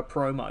deliver a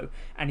promo,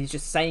 and he's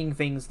just saying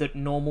things that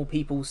normal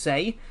people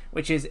say,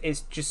 which is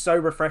just so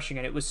refreshing.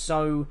 And it was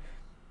so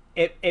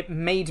it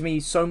made me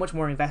so much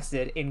more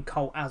invested in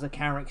Colt as a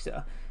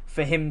character,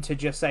 for him to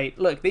just say,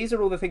 look, these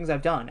are all the things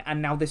I've done,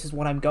 and now this is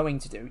what I'm going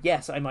to do.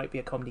 Yes, I might be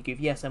a comedy goof.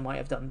 Yes, I might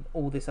have done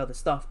all this other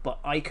stuff, but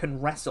I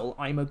can wrestle.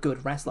 I'm a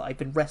good wrestler. I've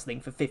been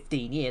wrestling for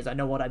 15 years. I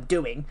know what I'm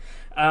doing.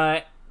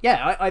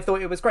 Yeah, I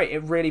thought it was great. It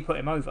really put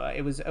him over.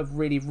 It was a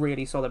really,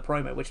 really solid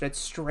promo, which led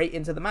straight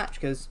into the match,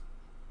 because,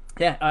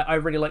 yeah, I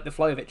really like the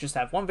flow of it. Just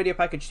have one video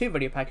package, two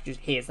video packages,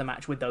 here's the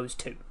match with those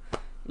two.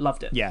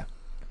 Loved it. Yeah.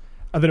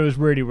 I thought it was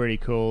really, really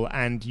cool,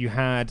 and you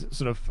had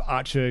sort of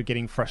Archer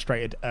getting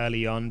frustrated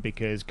early on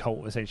because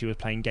Colt essentially was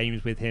playing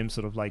games with him,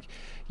 sort of like,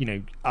 you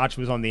know,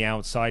 Archer was on the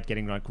outside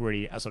getting like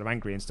really sort of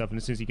angry and stuff, and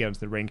as soon as he got into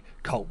the ring,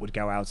 Colt would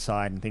go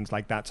outside and things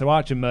like that. So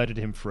Archer murdered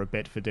him for a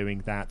bit for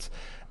doing that.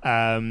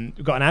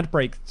 We've got an ad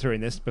break through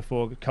in this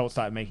before Colt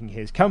started making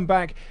his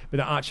comeback, but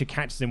then Archer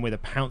catches him with a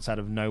pounce out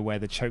of nowhere,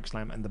 the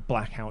chokeslam and the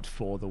blackout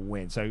for the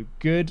win. So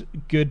good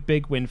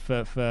big win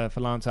for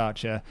Lance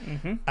Archer.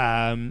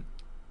 Mm-hmm.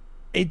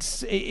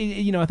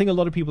 You know, I think a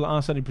lot of people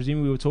are certainly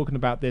presuming we were talking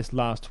about this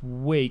last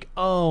week.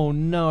 Oh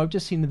no, I've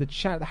just seen in the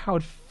chat that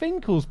Howard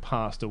Finkel's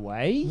passed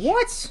away.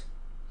 What?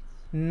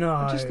 No.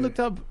 I just looked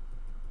up.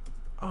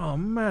 Oh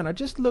man, I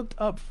just looked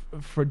up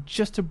for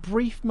just a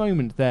brief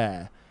moment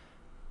there.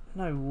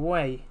 No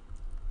way.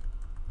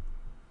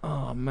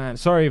 Oh man,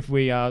 sorry if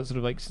we are sort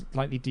of like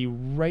slightly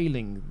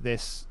derailing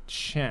this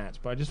chat,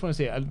 but I just want to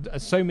say,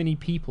 so many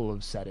people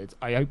have said it.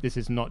 I hope this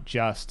is not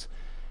just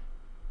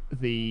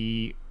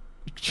the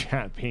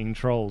chat being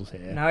trolls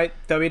here. No,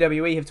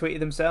 WWE have tweeted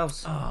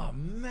themselves. Oh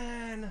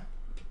man,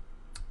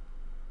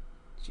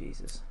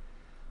 Jesus,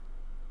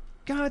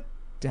 god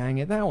dang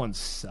it, that one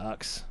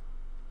sucks.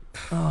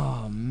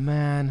 Oh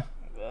man,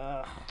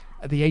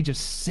 at the age of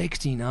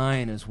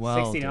 69 as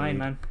well. 69, dude.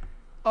 man.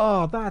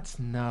 Oh, that's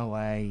no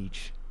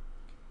age.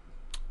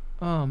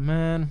 Oh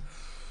man,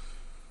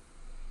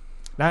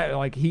 that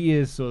like he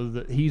is sort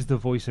of he's the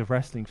voice of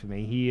wrestling for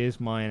me. He is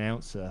my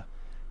announcer,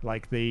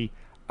 like the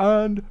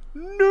and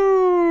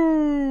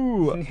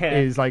no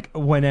is like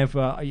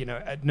whenever, you know,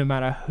 no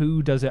matter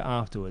who does it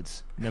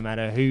afterwards, no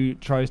matter who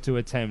tries to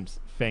attempt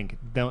Fink,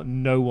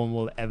 no one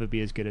will ever be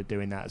as good at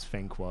doing that as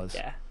Fink was.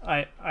 Yeah,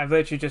 I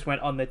literally just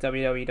went on the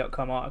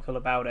WWE.com article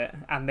about it,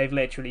 and they've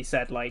literally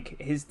said like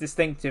his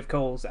distinctive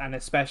calls, and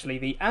especially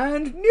the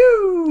and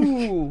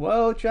new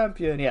world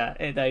champion. Yeah,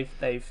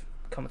 they've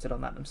commented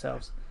on that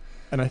themselves.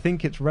 And I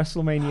think it's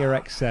WrestleMania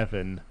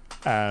X7.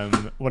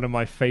 One of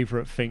my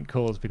favourite Fink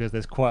calls, because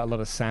there's quite a lot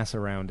of sass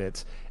around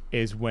it,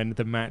 is when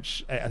the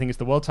match, I think it's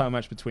the world title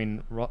match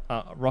between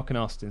Rock and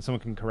Austin, someone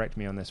can correct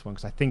me on this one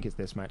because I think it's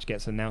this match,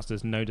 gets announced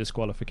as no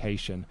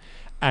disqualification,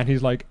 and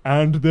he's like,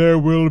 and there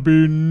will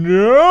be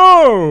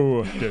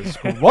no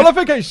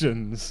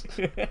disqualifications.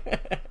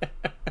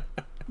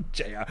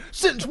 JR,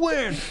 since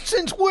when?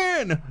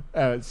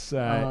 It's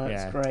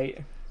that's great.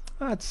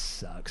 That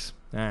sucks.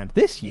 And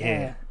this year,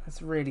 yeah,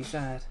 that's really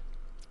sad.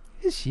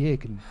 This year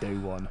can do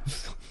one.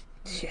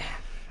 Yeah.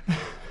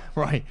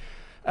 Right.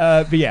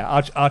 But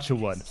yeah, Archer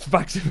won.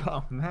 Back to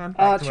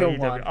Archer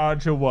won.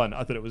 Archer won.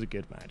 I thought it was a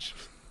good match.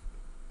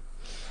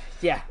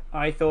 Yeah,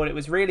 I thought it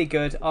was really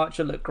good.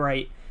 Archer looked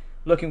great.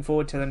 Looking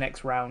forward to the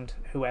next round,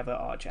 whoever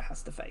Archer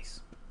has to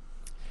face.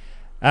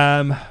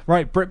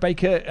 Right, Britt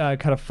Baker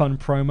cut a fun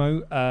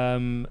promo,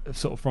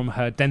 sort of from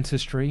her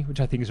dentistry, which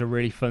I think is a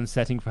really fun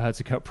setting for her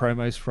to cut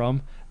promos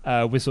from,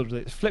 with sort of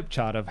this flip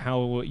chart of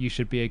how you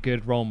should be a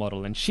good role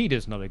model, and she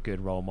is not a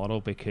good role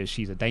model because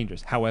she's a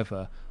dangerous.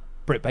 However,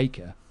 Britt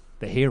Baker,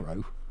 the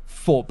hero,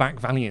 fought back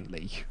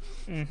valiantly.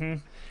 Mm-hmm.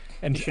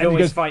 And you should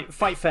always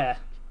fight fair.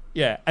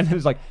 Yeah, and then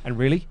it's like, and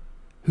really,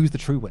 who's the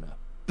true winner?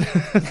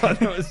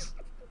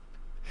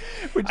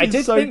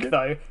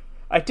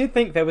 I did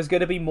think there was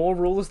going to be more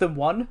rules than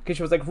one, because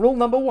she was like, rule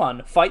number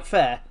 1, fight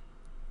fair.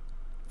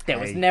 There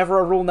was never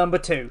a rule number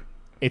 2.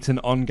 It's an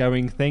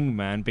ongoing thing,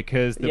 man,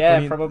 because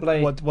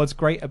probably. What's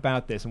great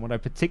about this, and what I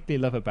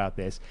particularly love about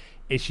this,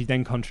 is she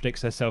then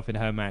contradicts herself in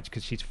her match,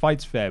 because she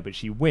fights fair, but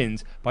she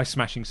wins by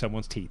smashing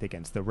someone's teeth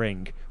against the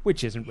ring,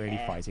 which isn't really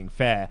fighting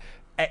fair.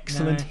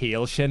 Excellent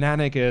heel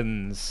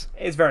shenanigans.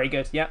 It's very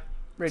good, yeah.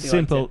 Really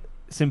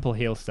Simple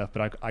heel stuff,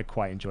 but I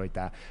quite enjoyed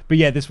that. But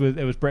yeah,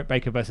 it was Britt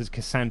Baker versus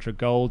Cassandra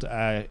Gold.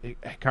 Hikaru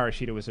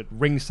Shida was at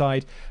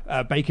ringside.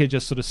 Baker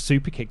just sort of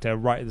super kicked her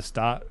right at the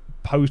start,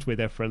 posed with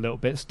her for a little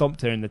bit,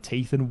 stomped her in the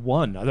teeth, and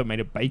won. I thought it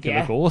made Baker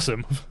look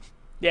awesome.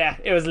 Yeah,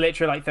 it was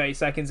literally like 30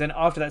 seconds, and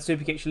after that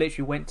super kick, she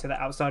literally went to the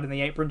outside in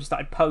the apron, just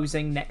started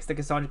posing next to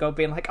Cassandra Gold,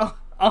 being like, "Oh,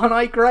 aren't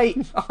I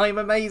great? I'm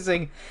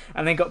amazing!"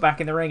 And then got back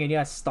in the ring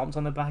and stomped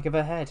on the back of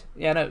her head.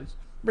 Yeah, no, it was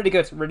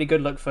really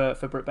good look for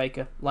Britt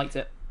Baker. Liked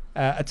it.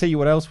 I tell you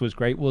what else was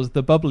great was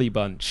the Bubbly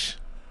Bunch.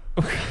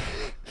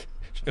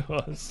 It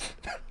was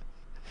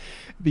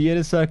the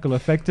Inner Circle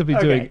effectively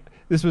doing.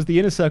 This was the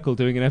Inner Circle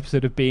doing an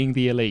episode of Being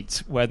the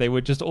Elite, where they were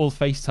just all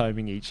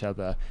FaceTiming each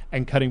other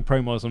and cutting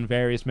promos on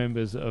various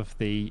members of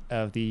the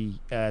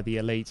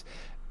Elite.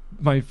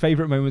 My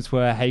favourite moments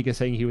were Hager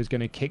saying he was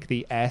going to kick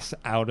the S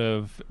out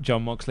of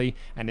Jon Moxley,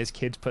 and his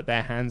kids put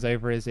their hands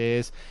over his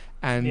ears,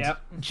 and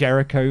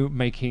Jericho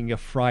making a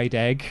fried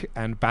egg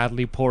and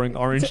badly pouring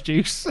orange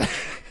juice.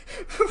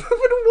 But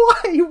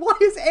why? Why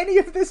is any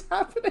of this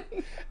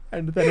happening?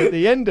 And then at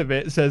the end of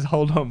it says,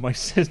 "Hold on, my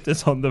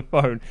sister's on the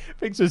phone."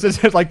 Victor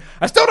says, like,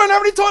 "I still don't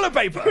have any toilet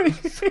paper."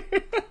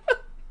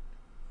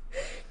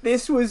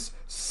 This was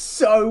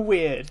so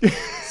weird.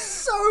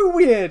 So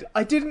weird.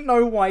 I didn't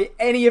know why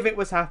any of it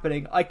was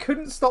happening. I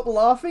couldn't stop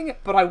laughing,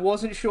 but I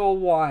wasn't sure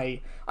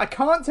why. I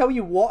can't tell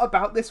you what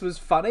about this was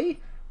funny,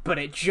 but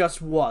it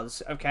just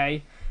was,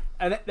 okay?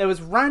 And there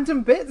was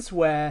random bits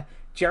where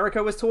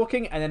Jericho was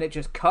talking, and then it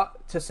just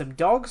cut to some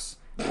dogs,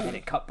 and then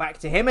it cut back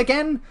to him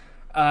again.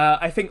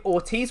 I think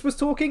Ortiz was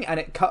talking, and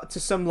it cut to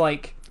some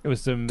it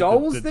was some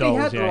dolls that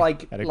dolls, he had,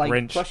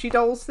 like plushy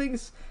dolls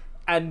things,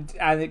 and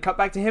it cut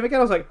back to him again.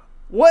 I was like,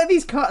 what are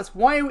these cuts?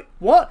 Why are we,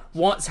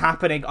 what's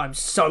happening? I'm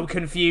so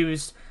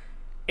confused.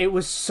 It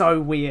was so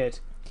weird,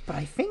 but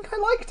I think I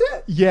liked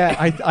it. Yeah,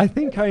 I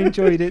think I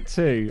enjoyed it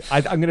too.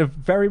 I'm going to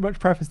very much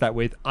preface that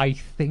with, I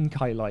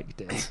think I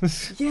liked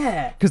it.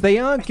 Yeah, because they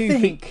are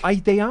goofy.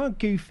 They are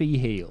goofy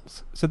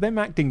heels, so them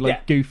acting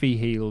like goofy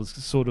heels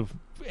sort of,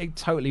 it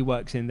totally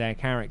works in their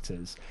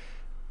characters.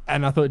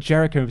 And I thought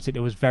Jericho in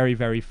particular was very,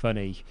 very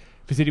funny,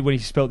 particularly when he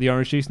spilled the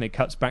orange juice and it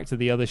cuts back to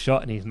the other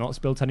shot and he's not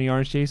spilled any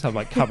orange juice. I'm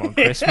like, come on,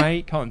 Chris,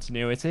 mate,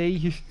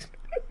 continuity.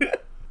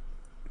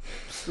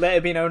 Let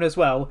it be known as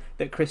well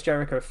that Chris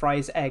Jericho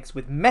fries eggs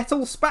with metal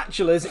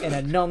spatulas in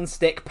a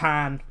non-stick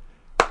pan.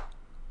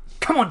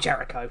 Come on,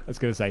 Jericho. I was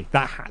going to say,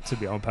 that had to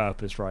be on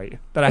purpose, right?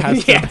 That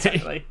has to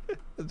be.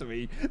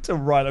 Totally. To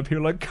rile up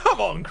people like, come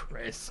on,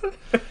 Chris.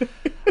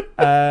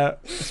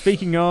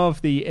 Speaking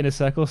of the Inner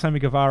Circle, Sammy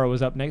Guevara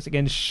was up next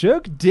against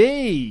Shug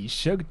D,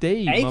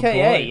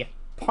 aka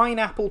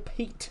Pineapple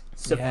Pete,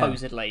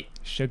 supposedly.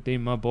 Yeah. Shug D,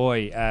 my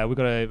boy. We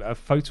got a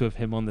photo of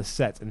him on the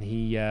set, and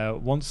he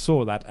once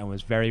saw that and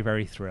was very,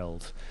 very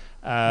thrilled.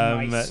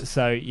 Nice.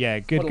 So yeah,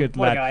 good what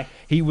lad. A guy.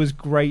 He was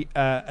great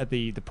at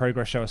the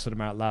Progress show. I saw him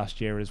out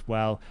last year as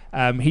well.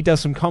 He does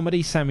some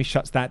comedy. Sammy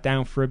shuts that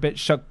down for a bit.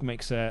 Shug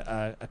makes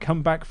a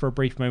comeback for a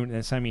brief moment, and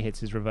then Sammy hits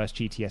his reverse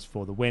GTS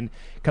for the win.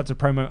 Cuts a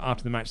promo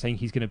after the match saying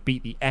he's going to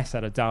beat the S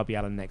out of Darby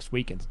Allin next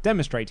week, and to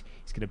demonstrate,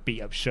 he's going to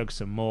beat up Shug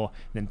some more.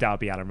 And then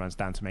Darby Allin runs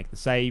down to make the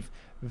save.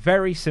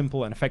 Very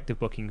simple and effective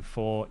booking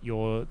for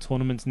your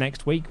tournament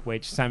next week,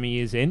 which Sammy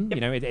is in. Yep.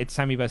 You know, it's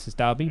Sammy versus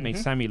Darby. Made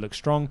Sammy look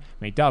strong.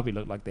 Made Darby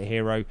look like the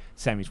hero.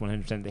 Sammy's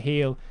 100% the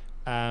heel.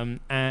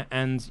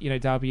 And you know,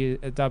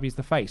 Darby's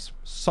the face.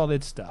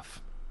 Solid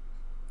stuff.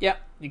 Yeah,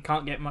 you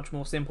can't get much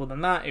more simple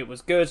than that. It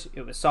was good.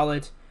 It was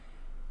solid.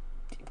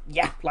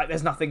 Yeah, like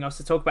there's nothing else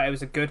to talk about. It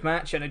was a good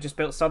match, and it just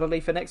built solidly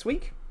for next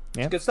week.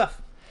 It's good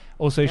stuff.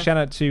 Also, shout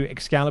out to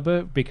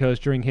Excalibur, because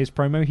during his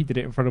promo, he did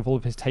it in front of all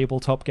of his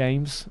tabletop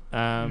games.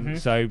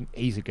 So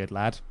he's a good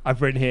lad.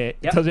 I've written here,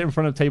 he does it in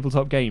front of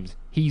tabletop games.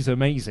 He's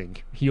amazing.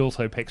 He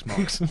also picks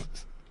Mox.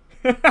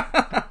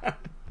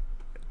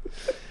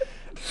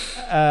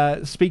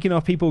 Speaking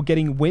of people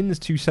getting wins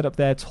to set up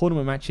their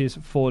tournament matches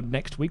for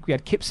next week, we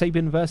had Kip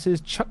Sabian versus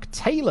Chuck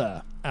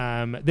Taylor.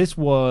 This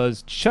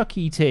was Chuck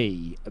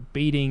E.T.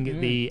 beating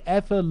the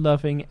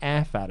ever-loving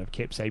F out of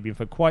Kip Sabian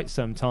for quite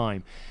some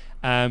time.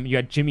 You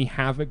had Jimmy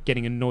Havoc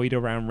getting annoyed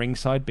around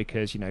ringside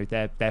because, you know,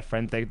 they're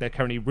friends. They're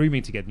currently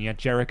rooming together. And you had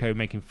Jericho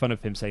making fun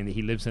of him, saying that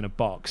he lives in a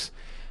box.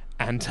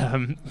 And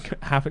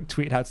Havoc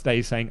tweeted out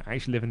today saying, "I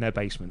actually live in their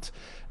basement."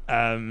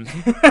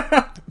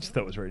 Just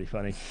thought it was really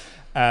funny.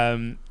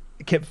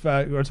 Kip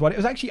was one. It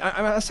was actually,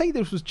 I say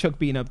this was Chuck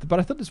beating up, but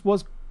I thought this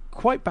was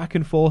quite back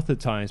and forth at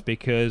times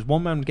because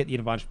one man would get the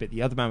advantage bit,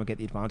 the other man would get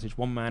the advantage,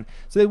 one man.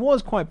 So it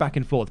was quite back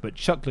and forth, but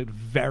Chuck looked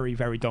very,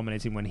 very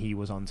dominating when he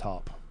was on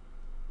top.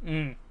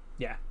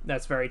 Yeah,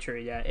 that's very true.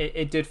 Yeah,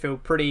 it did feel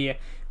pretty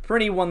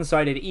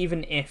one-sided,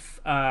 even if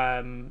Kip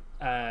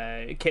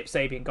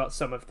Sabian got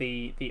some of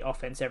the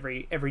offense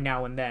every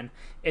now and then.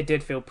 It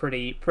did feel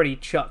pretty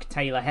Chuck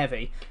Taylor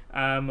heavy.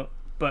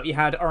 But you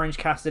had Orange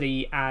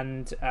Cassidy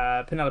and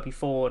Penelope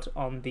Ford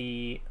on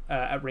the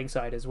at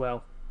ringside as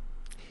well.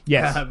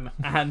 Yes,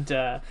 and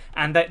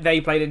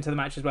they played into the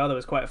match as well. There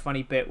was quite a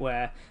funny bit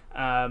where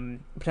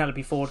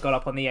Penelope Ford got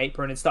up on the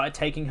apron and started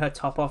taking her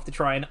top off to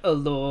try and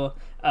allure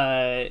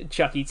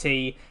Chucky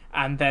T,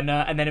 and then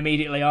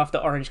immediately after,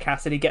 Orange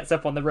Cassidy gets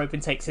up on the rope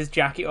and takes his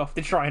jacket off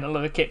to try and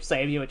allure Kip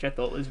Sabian, which I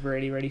thought was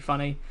really, really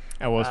funny.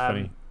 That was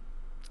funny.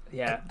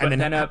 Yeah, but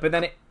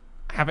then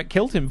Havoc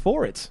killed him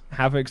for it.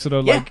 Havoc sort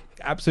of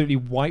absolutely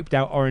wiped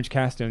out Orange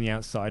Cassidy on the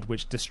outside,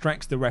 which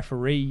distracts the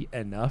referee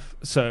enough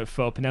so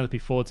for Penelope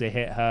Ford to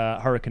hit her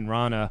Hurricane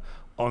Rana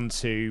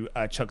onto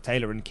Chuck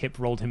Taylor, and Kip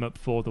rolled him up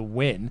for the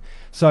win.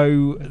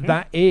 So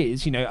that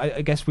is,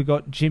 I guess we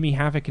got Jimmy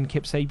Havoc and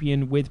Kip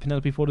Sabian with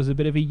Penelope Ford as a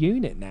bit of a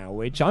unit now,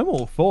 which I'm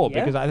all for,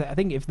 because I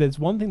think if there's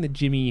one thing that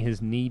Jimmy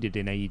has needed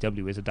in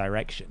AEW is a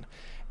direction.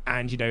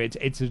 And,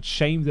 it's a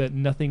shame that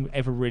nothing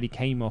ever really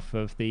came off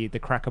of the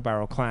Cracker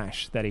Barrel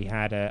clash that he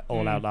had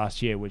All Out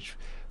last year, which,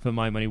 for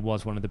my money,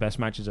 was one of the best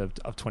matches of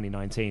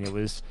 2019. It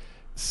was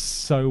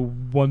so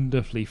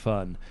wonderfully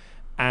fun.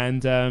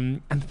 And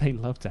they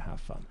love to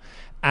have fun.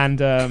 And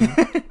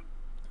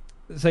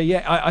so,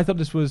 yeah, I thought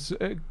this was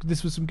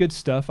some good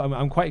stuff.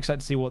 I'm quite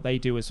excited to see what they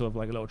do as sort of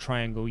like a little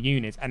triangle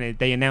unit. And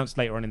they announced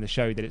later on in the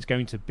show that it's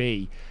going to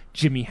be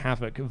Jimmy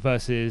Havoc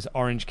versus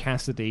Orange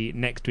Cassidy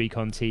next week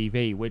on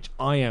TV, which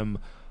I am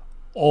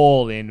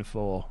all in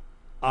for.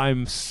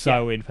 I'm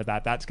so in for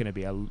that. That's going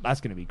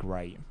to be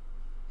great.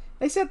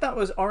 They said that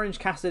was Orange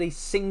Cassidy's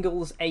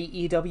singles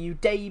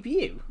AEW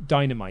debut.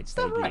 Dynamite's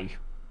debut. Right?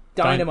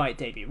 Dynamite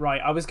debut,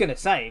 right? I was gonna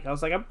say,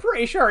 I'm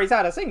pretty sure he's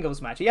had a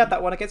singles match. He had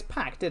that one against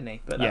Pac, didn't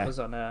he? But that was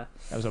on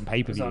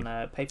pay-per-view.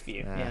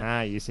 Pay-per-view.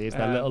 Yeah, you see, it's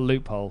that little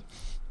loophole.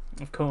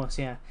 Of course,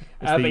 yeah.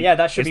 But yeah,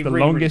 that should be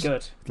really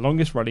good. The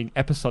longest-running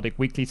episodic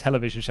weekly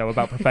television show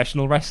about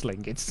professional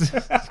wrestling. It's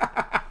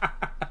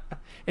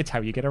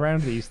how you get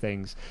around these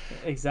things.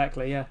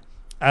 Exactly, yeah.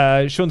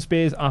 Sean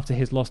Spears, after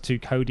his loss to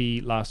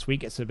Cody last week,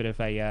 gets a bit of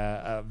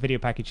a video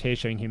package here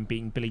showing him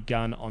beating Billy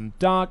Gunn on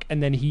Dark,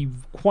 and then he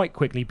quite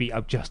quickly beat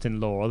up Justin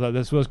Law, although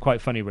this was quite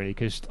funny, really,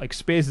 because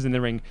Spears is in the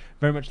ring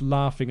very much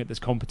laughing at this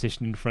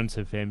competition in front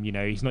of him.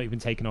 He's not even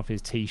taken off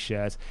his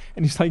t-shirt,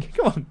 and he's like,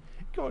 come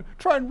on,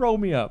 try and roll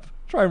me up.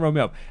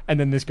 And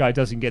then this guy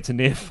doesn't get to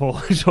near fall.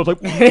 So I was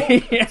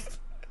like, yes.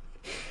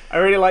 I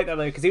really like that,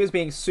 though, because he was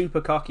being super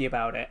cocky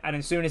about it, and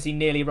as soon as he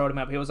nearly rolled him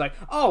up, he was like,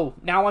 oh,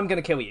 now I'm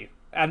going to kill you.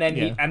 And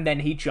then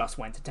he just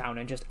went to town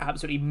and just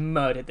absolutely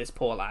murdered this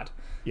poor lad.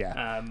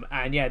 Yeah.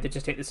 They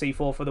just hit the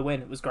C4 for the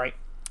win. It was great.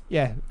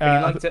 Yeah.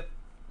 Really liked it.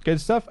 Good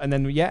stuff. And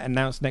then,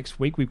 announced next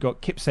week, we've got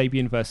Kip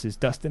Sabian versus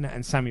Dustin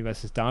and Sammy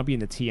versus Darby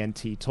in the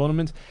TNT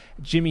tournament.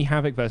 Jimmy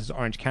Havoc versus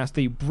Orange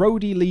Cassidy.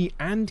 Brody Lee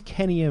and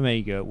Kenny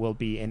Omega will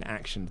be in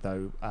action,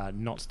 though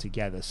not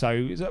together. So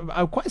it's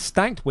quite a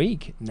stacked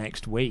week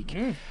next week.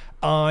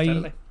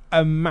 I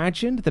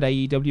imagined that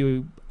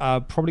AEW are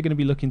probably going to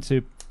be looking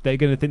to... They're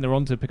going to think they're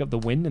on to pick up the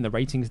win in the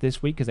ratings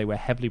this week because they were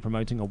heavily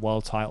promoting a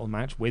world title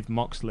match with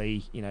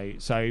Moxley,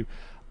 so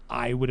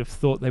I would have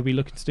thought they'd be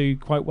looking to do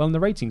quite well in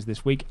the ratings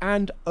this week.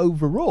 And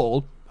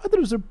overall, I thought it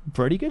was a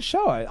pretty good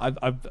show.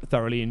 I've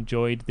thoroughly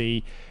enjoyed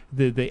the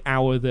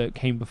hour that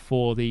came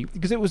before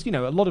because it was, a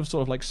lot of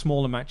sort of like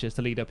smaller matches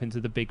to lead up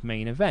into the big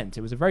main event.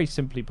 It was a very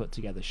simply put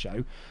together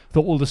show.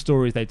 Thought all the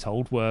stories they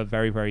told were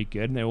very, very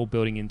good, and they're all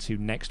building into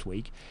next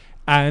week.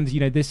 And,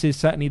 this is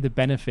certainly the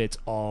benefit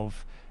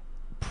of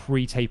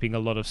pre-taping a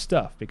lot of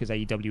stuff, because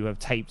AEW have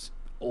taped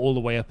all the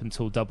way up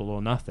until Double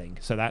or Nothing,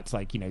 so that's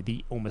like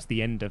almost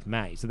the end of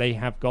May, so they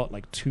have got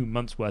like 2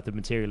 months worth of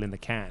material in the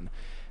can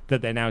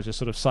that they're now just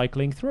sort of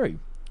cycling through.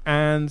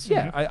 And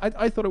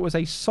I thought it was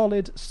a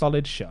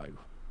solid show.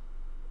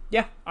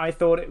 Yeah, I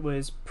thought it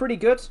was pretty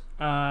good.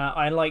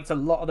 I liked a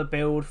lot of the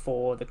build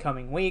for the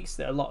coming weeks.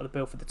 A lot of the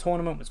build for the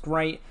tournament was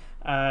great.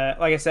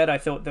 Like I said, I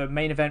thought the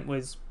main event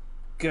was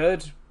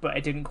good, but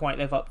it didn't quite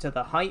live up to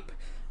the hype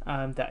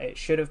that it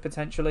should have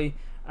potentially.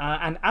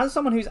 And as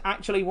someone who's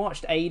actually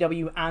watched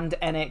AEW and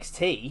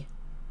NXT,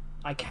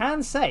 I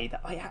can say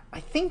that I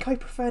think I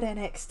preferred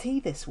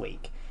NXT this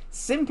week.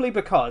 Simply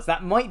because,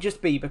 that might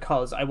just be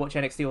because I watch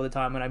NXT all the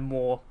time and I'm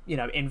more,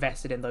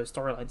 invested in those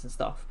storylines and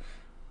stuff.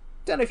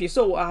 Don't know if you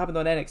saw what happened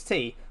on NXT.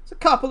 There's a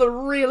couple of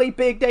really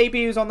big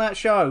debuts on that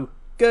show.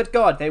 Good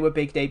God, they were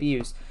big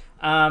debuts.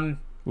 We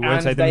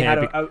won't say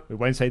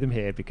them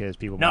here because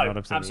people might not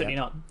have seen absolutely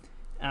not.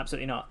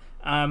 Absolutely not.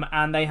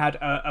 And they had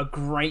a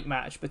great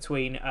match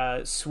between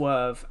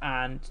Swerve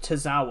and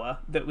Tozawa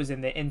that was in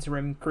the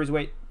interim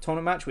Cruiserweight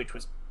tournament match, which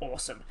was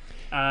awesome.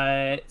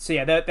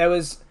 There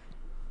was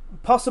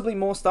possibly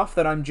more stuff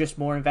that I'm just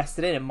more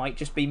invested in. It might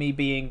just be me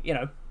being,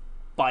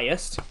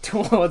 biased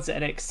towards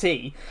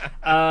NXT,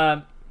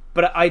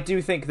 but I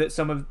do think that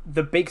some of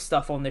the big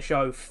stuff on the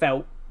show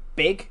felt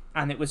big,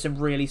 and it was some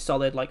really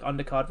solid like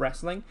undercard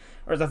wrestling.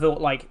 Whereas I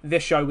thought like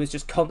this show was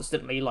just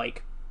constantly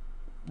like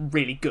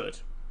really good.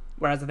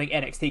 Whereas I think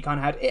NXT kind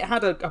of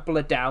had a couple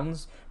of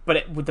downs,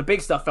 but with the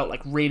big stuff felt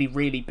like really,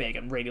 really big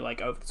and really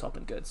like over the top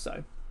and good.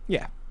 So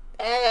yeah.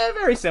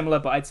 Very similar,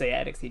 but I'd say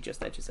NXT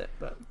just edges it.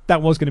 But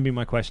that was going to be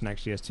my question,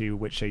 actually, as to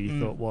which show you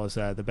thought was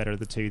the better of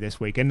the two this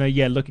week. And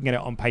looking at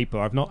it on paper,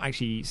 I've not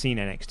actually seen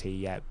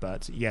NXT yet,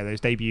 but yeah, those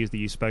debuts that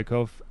you spoke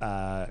of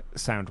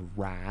sound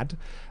rad.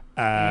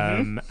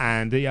 And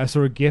I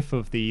saw a GIF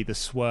of the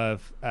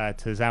Swerve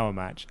Tozawa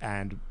match,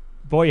 and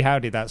boy,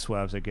 howdy, that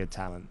Swerve's a good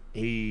talent.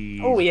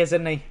 He is,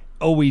 isn't he?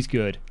 Always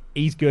good.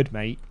 He's good,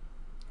 mate.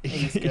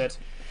 He's good.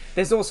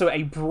 There's also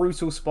a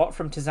brutal spot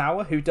from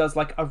Tozawa who does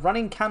like a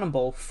running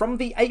cannonball from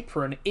the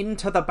apron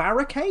into the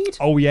barricade.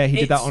 Oh yeah, he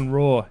did that on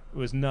Raw. It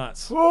was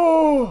nuts.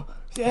 Oh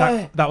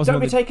yeah, that was don't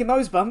be taking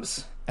those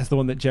bumps. That's the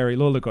one that Jerry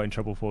Lawler got in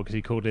trouble for because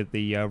he called it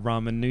the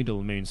ramen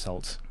noodle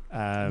moonsault.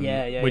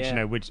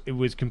 Which it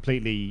was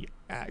completely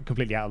out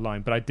of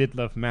line. But I did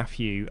love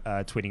Matthew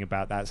tweeting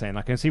about that, saying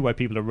I can see why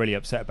people are really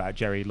upset about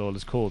Jerry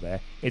Lawler's call there.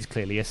 It's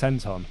clearly a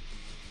senton.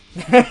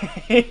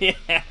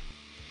 Yeah.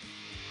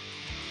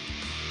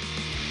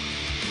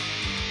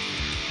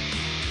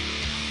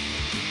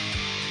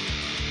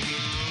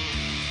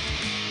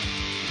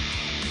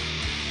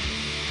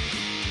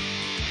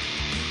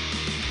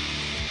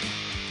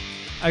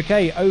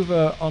 Okay,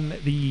 over on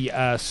the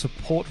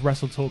support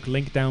WrestleTalk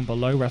link down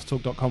below,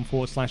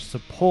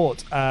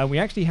 wrestletalk.com/support. We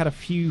actually had a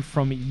few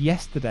from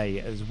yesterday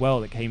as well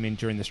that came in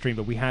during the stream,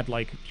 but we had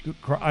and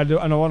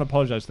I want to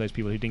apologise to those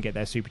people who didn't get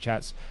their super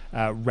chats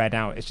read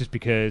out. It's just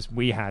because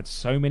we had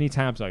so many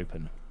tabs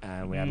open.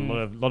 We had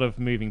a lot of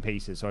moving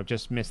pieces, so I've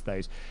just missed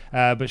those.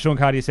 But Sean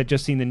Cardia said,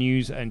 just seen the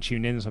news and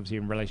tuned in, obviously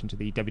in relation to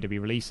the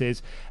WWE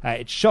releases.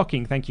 It's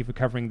shocking. Thank you for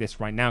covering this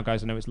right now,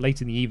 guys. I know it's late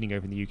in the evening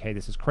over in the UK.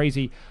 This is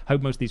crazy.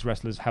 Hope most of these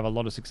wrestlers have a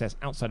lot of success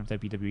outside of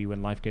WWE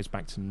when life goes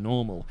back to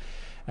normal.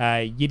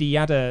 Yiddy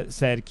Yada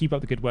said, keep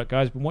up the good work,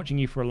 guys. Been watching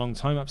you for a long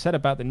time. Upset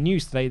about the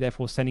news today,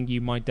 therefore sending you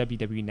my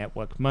WWE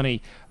Network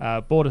money.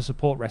 Bought a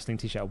support wrestling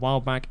t-shirt a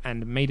while back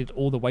and made it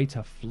all the way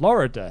to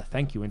Florida.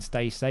 Thank you and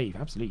stay safe.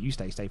 Absolutely, you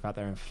stay safe out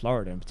there in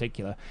Florida in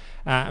particular.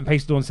 And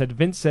Pace Dawn said,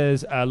 Vince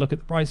says, look at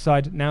the bright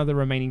side. Now the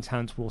remaining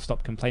talent will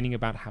stop complaining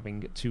about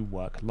having to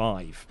work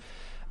live.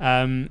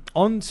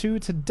 On to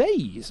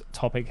today's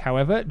topic,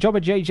 however.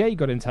 Jobber JJ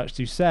got in touch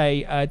to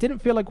say, didn't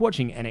feel like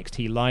watching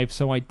NXT live,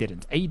 so I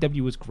didn't. AEW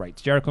was great.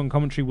 Jericho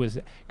commentary was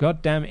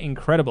goddamn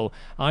incredible.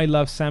 I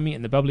love Sammy,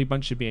 and the Bubbly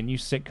Bunch should be a new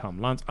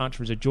sitcom. Lance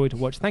Archer is a joy to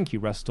watch. Thank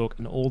you, WrestleTalk,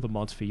 and all the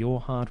mods for your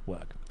hard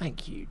work.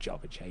 Thank you,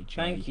 Jobber JJ.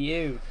 Thank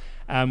you.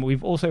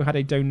 We've also had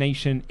a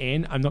donation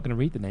in. I'm not going to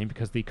read the name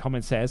because the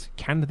comment says,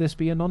 can this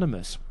be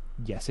anonymous?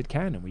 Yes, it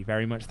can, and we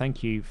very much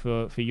thank you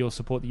for your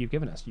support that you've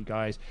given us. You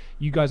guys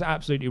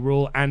absolutely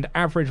rule. And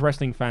Average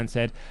Wrestling Fan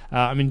said,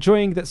 I'm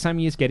enjoying that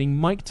Sammy is getting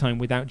mic time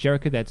without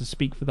Jericho there to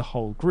speak for the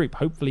whole group.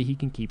 Hopefully he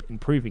can keep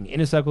improving.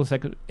 Inner Circle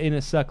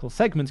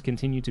segments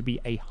continue to be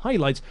a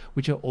highlight,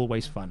 which are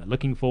always fun.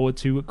 Looking forward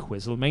to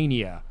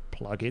Quizzlemania.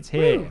 Plug it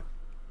here. Woo.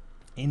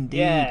 Indeed.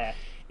 Yeah.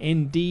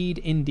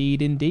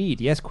 Indeed.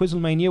 Yes,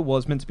 Quizzlemania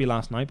was meant to be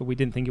last night, but we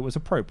didn't think it was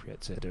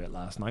appropriate to do it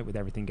last night with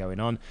everything going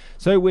on.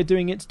 So we're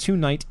doing it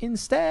tonight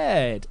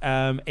instead.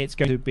 It's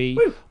going to be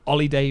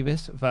Ollie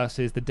Davis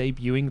versus the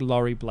debuting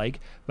Laurie Blake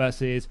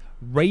versus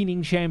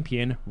reigning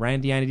champion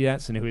Randy Andy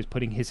Datson, who is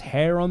putting his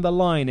hair on the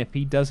line if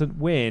he doesn't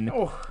win,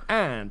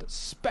 and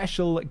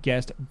special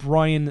guest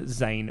Brian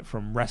Zane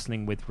from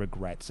Wrestling with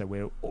Regret. So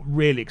we're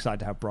really excited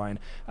to have Brian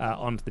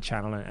onto the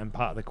channel and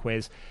part of the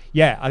quiz.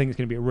 Yeah, I think it's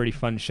going to be a really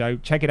fun show.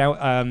 Check it out.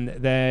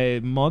 Their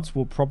mods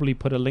will probably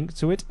put a link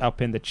to it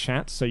up in the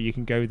chat, so you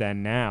can go there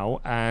now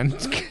and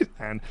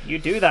you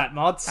do that,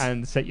 mods,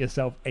 and set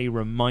yourself a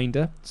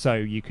reminder so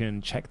you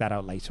can check that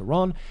out later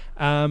on.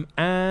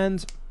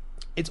 And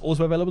it's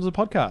also available as a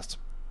podcast.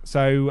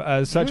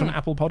 So search on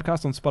Apple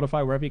Podcasts, on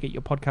Spotify, wherever you get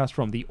your podcast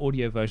from. The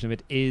audio version of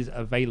it is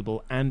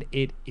available, and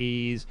it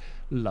is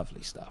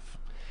lovely stuff.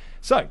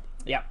 So,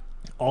 yeah,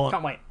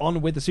 can't wait.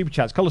 On with the Super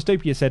Chats.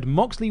 Colostopia said,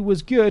 Moxley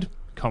was good,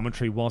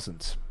 commentary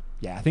wasn't.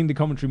 Yeah, I think the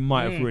commentary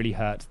might have really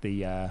hurt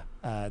the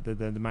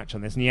match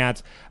on this. And he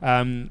adds,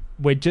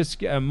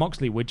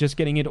 Moxley, we're just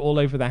getting it all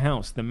over the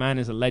house. The man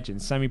is a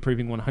legend. Sammy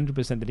proving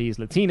 100% that he is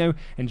Latino,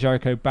 and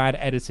Jericho bad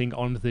editing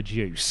on the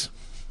juice.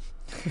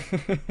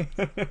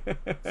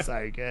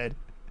 So good.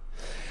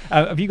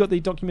 Have you got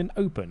the document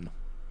open?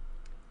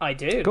 I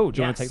do. Cool.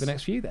 Do you want to take the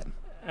next few then?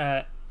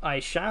 I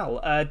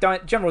shall.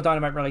 General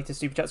Dynamite related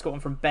super chat's got one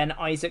from Ben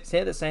Isaacs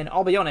here that's saying,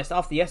 I'll be honest,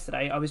 after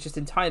yesterday I was just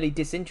entirely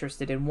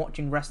disinterested in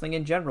watching wrestling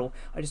in general.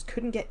 I just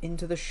couldn't get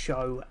into the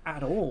show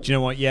at all. Do you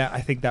know what? Yeah,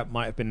 I think that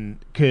might have been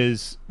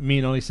because me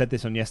and Ollie said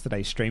this on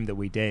yesterday's stream that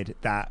we did,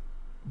 that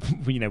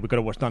we've got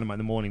to watch Dynamite in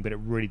the morning, but it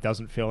really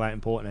doesn't feel that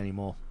important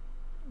anymore.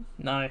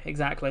 No,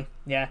 exactly.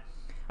 Yeah.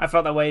 I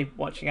felt that way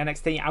watching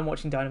NXT and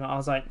watching Dynamite. I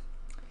was like,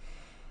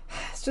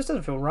 this just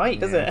doesn't feel right,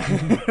 does it?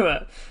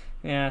 But,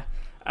 yeah.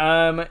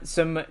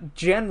 Some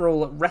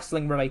general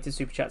wrestling-related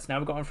super chats now.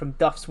 We've got one from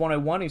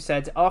Duffs101 who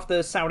said,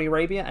 after Saudi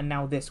Arabia and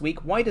now this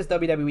week, why does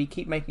WWE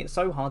keep making it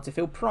so hard to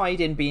feel pride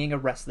in being a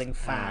wrestling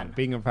fan?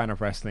 Being a fan of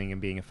wrestling and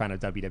being a fan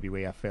of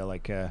WWE, I feel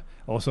like,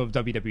 also of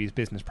WWE's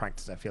business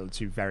practice, I feel are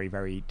two very,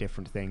 very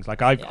different things.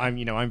 Like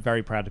I'm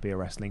very proud to be a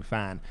wrestling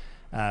fan,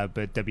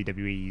 but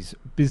WWE's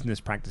business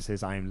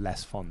practices I'm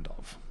less fond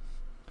of.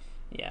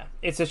 Yeah,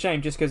 it's a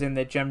shame just because in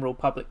the general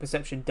public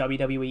perception,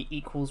 WWE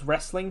equals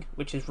wrestling,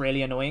 which is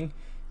really annoying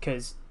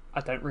because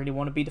I don't really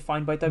want to be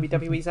defined by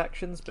WWE's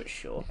actions, but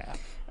sure.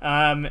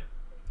 Yeah.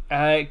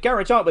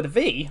 Garage Art with a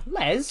V,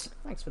 Les,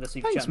 thanks for the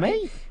super chat,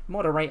 mate.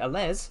 Moderator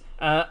Les.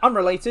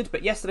 Unrelated,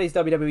 but yesterday's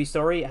WWE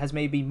story has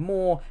made me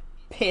more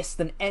pissed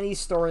than any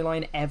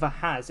storyline ever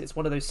has. It's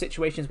one of those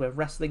situations where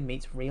wrestling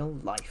meets real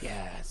life.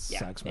 Yes,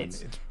 sucks, man.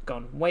 It's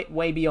gone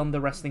way beyond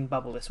the wrestling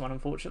bubble, this one,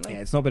 unfortunately. Yeah,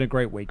 it's not been a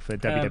great week for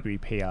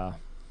WWE PR.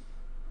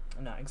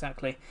 No,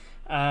 exactly.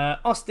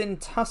 Austin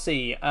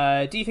Tussey,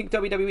 do you think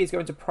WWE is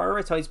going to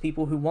prioritise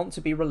people who want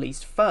to be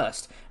released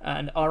first?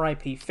 And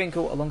R.I.P.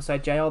 Finkel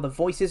alongside JR, the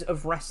voices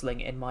of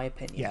wrestling, in my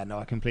opinion. Yeah, no,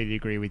 I completely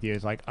agree with you.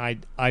 It's like I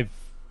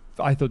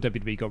thought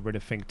WWE got rid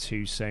of Fink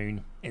too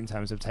soon in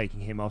terms of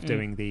taking him off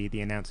doing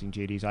the announcing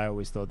duties. I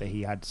always thought that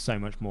he had so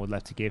much more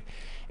left to give.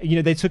 You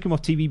know, they took him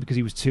off TV because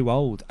he was too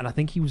old, and I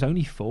think he was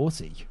only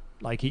 40.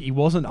 Like he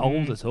wasn't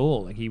old at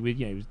all. Like he was,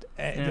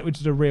 which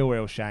is a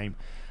real shame.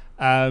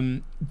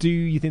 Do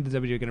you think the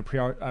WWE are going to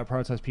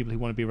prioritise people who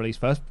want to be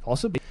released first?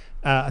 Possibly.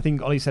 I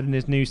think Ollie said in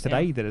his news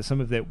today that some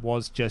of it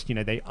was just,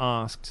 they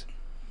asked,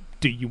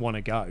 do you want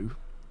to go?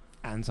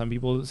 And some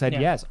people said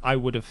yes. I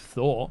would have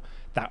thought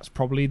that's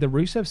probably the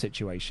Rusev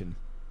situation.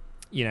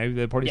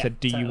 They probably said,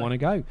 do you want to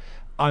go?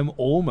 I'm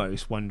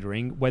almost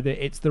wondering whether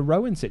it's the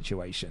Rowan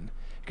situation.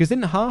 Because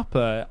didn't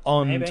Harper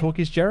on Talk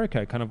Is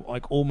Jericho kind of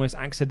like almost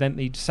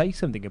accidentally say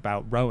something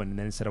about Rowan and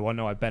then said, oh,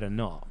 no, I better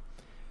not?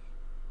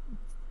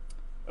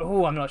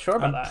 Oh, I'm not sure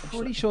about that. I'm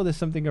pretty sure there's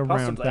something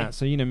around that.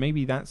 So,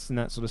 maybe that's in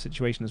that sort of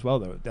situation as well,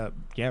 though. That,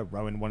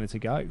 Rowan wanted to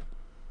go.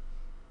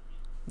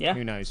 Yeah.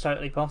 Who knows?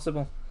 Totally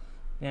possible.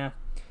 Yeah.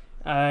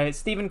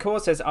 Stephen Core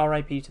says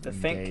RIP to the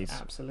Fink.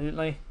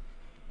 Absolutely.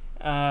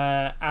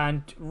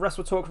 And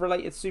Wrestle Talk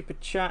related super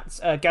chats.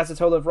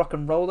 Gazatola of Rock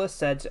and Roller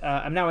said,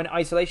 I'm now in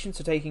isolation,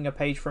 so taking a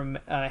page from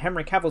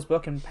Henry Cavill's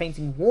book and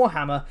painting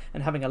Warhammer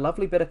and having a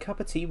lovely bit of cup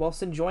of tea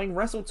whilst enjoying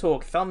Wrestle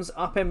Talk. Thumbs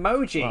up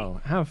emoji.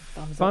 Well, have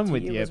fun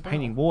with your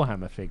painting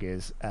Warhammer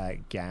figures,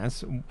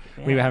 Gaz.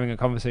 We were having a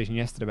conversation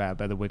yesterday about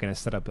whether we're going to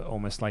set up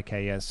almost like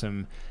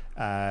some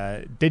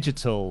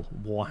digital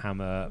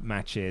Warhammer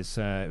matches,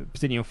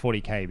 particularly on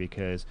 40k,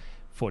 because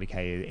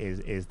 40k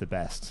is the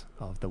best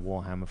of the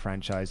Warhammer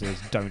franchises.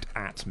 Don't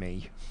at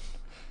me.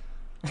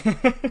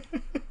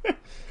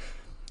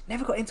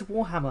 Never got into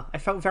Warhammer. I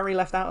felt very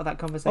left out of that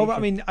conversation. Oh, I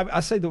mean, I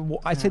say the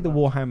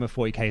Warhammer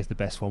 40k is the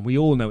best one. We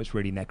all know it's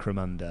really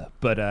Necromunda,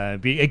 but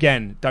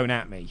again, don't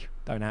at me,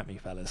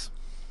 fellas.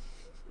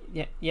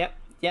 Yep.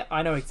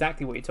 I know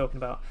exactly what you're talking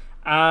about.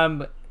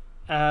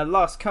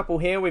 Last couple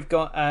here. We've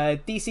got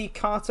DC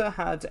Carter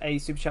had a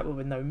super chat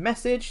with no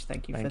message.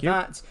 Thank you for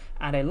that.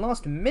 And a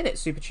last minute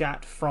super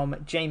chat from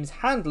James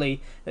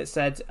Handley that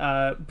said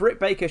Britt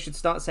Baker should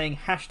start saying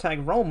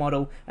hashtag role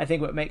model. I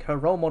think it would make her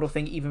role model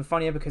thing even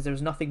funnier because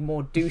there's nothing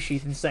more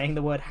douchey than saying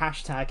the word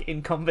hashtag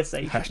in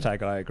conversation.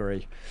 Hashtag I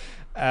agree.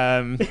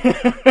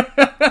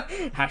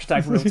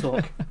 Hashtag real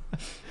talk.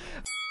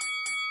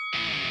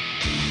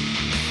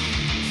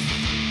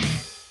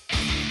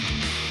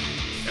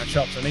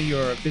 Chops, I know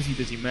you're a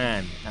busy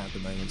man at the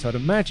moment, so I'd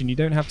imagine you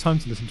don't have time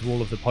to listen to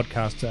all of the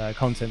podcast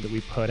content that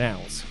we put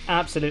out.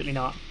 Absolutely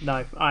not.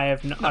 No,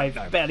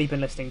 I've barely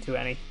been listening to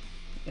any,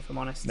 if I'm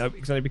honest. No,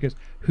 exactly, because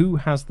who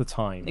has the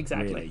time?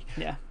 Exactly. Really?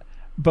 Yeah.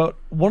 But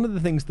one of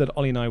the things that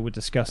Ollie and I were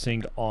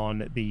discussing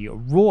on the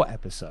Raw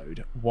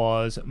episode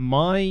was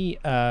my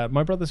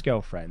brother's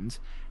girlfriend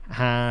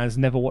has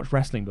never watched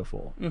wrestling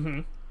before.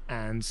 Mm-hmm.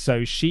 And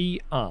so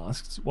she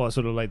asked, well,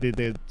 sort of like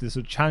the sort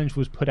of challenge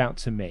was put out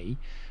to me,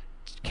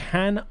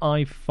 can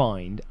I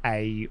find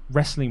a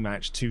wrestling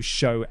match to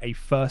show a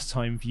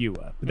first-time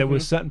viewer? But there were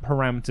certain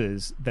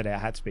parameters that it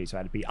had to be. So it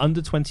had to be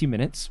under 20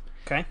 minutes.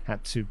 Okay.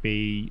 Had to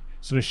be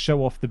sort of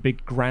show off the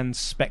big grand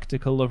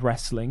spectacle of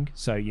wrestling.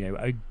 So,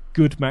 a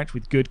good match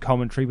with good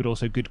commentary, but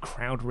also good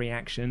crowd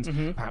reactions,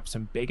 perhaps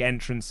some big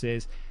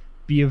entrances.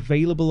 Be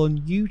available on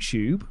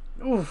YouTube.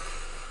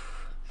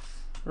 Oof.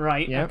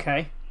 Right,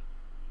 okay.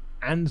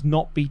 And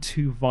not be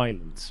too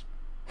violent.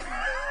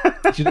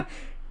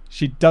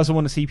 She doesn't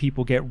want to see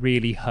people get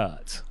really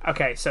hurt.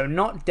 Okay, so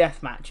not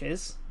death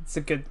matches. It's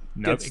a good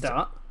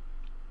start.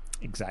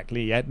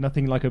 Exactly, yeah.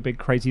 Nothing like a big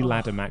crazy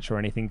ladder match or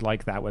anything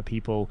like that where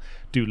people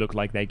do look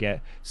like they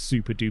get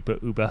super duper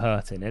uber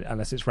hurt in it,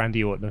 unless it's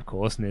Randy Orton, of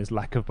course, and there's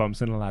lack of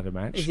bumps in a ladder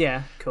match.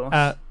 Yeah, of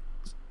course.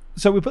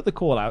 So we put the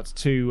call out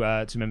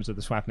to members of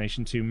the SWAF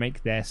Nation to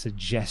make their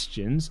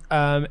suggestions.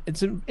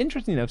 It's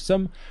interesting enough,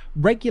 some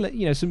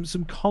regular,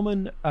 some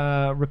common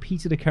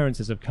repeated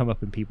occurrences have come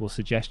up in people's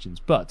suggestions.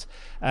 But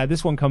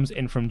this one comes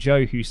in from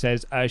Joe, who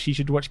says she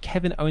should watch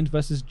Kevin Owens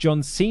versus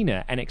John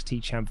Cena,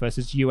 NXT champ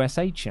versus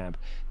USA champ.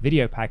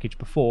 Video package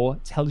before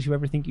tells you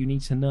everything you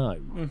need to know.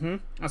 Mm-hmm.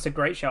 That's a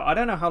great show. I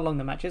don't know how long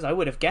the match is. I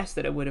would have guessed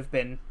that it would have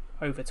been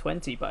over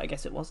 20, but I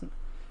guess it wasn't.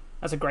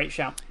 That's a great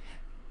shout.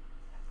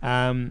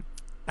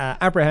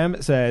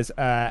 Abraham says,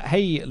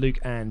 hey, Luke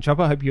and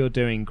Chopper, hope you're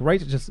doing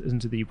great. Just listen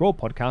to the Raw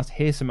podcast.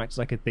 Here's some matches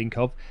I could think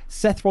of.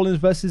 Seth Rollins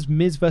versus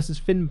Miz versus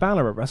Finn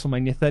Balor at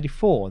WrestleMania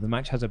 34. The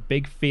match has a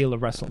big feel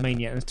of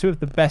WrestleMania and it's two of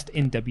the best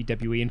in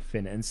WWE in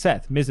Finn and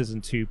Seth. Miz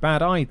isn't too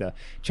bad either.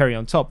 Cherry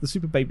on top, the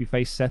super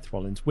babyface Seth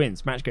Rollins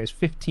wins. Match goes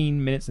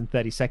 15 minutes and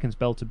 30 seconds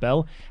bell to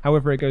bell.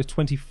 However, it goes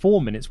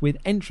 24 minutes with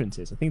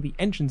entrances. I think the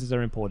entrances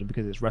are important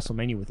because it's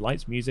WrestleMania with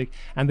lights, music,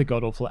 and the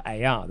god-awful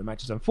AR. The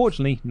match is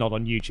unfortunately not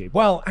on YouTube.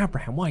 Well,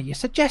 Abraham, why are you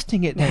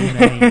suggesting it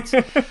then, mate?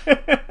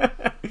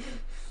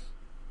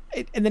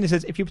 And then it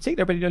says, if you're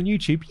particularly on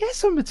YouTube,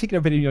 yes, I'm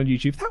particularly on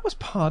YouTube. That was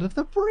part of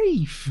the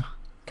brief.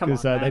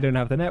 Because they don't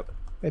have the network.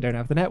 They don't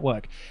have the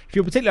network. If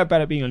you're particularly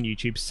about it being on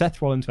YouTube,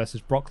 Seth Rollins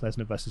versus Brock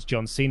Lesnar versus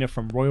John Cena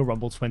from Royal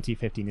Rumble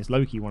 2015 is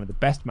low-key one of the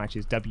best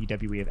matches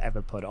WWE have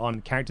ever put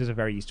on. Characters are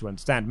very easy to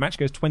understand. Match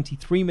goes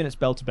 23 minutes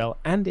bell to bell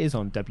and is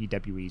on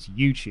WWE's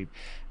YouTube.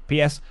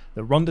 P.S.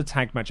 The Ronda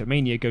tag match at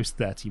Mania goes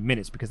 30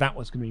 minutes because that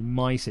was going to be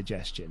my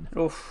suggestion.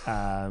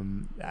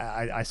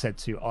 I said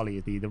to Ollie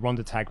the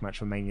Ronda tag match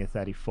for Mania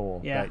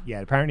 34. Yeah. But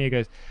yeah, apparently it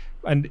goes...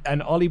 And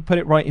Ollie put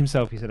it right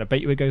himself. He said, I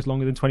bet you it goes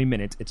longer than 20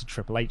 minutes. It's a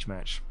Triple H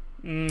match.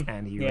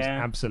 And he was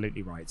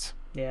absolutely right.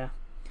 Yeah.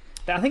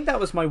 I think that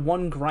was my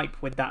one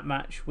gripe with that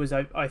match, was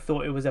I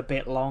thought it was a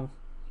bit long.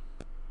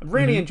 I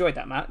really enjoyed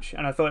that match,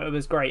 and I thought it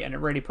was great, and it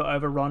really put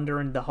over Ronda,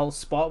 and the whole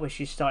spot where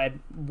she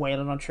started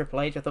wailing on Triple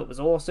H, I thought was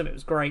awesome, it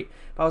was great.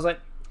 But I was like,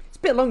 it's a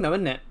bit long though,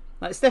 isn't it?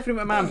 Like, Stephanie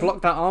McMahon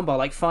blocked that armbar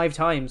like 5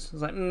 times. I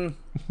was like, I feel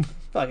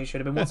like it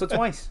should have been once or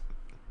twice.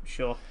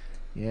 Sure.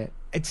 Yeah,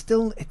 it's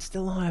still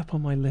high up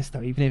on my list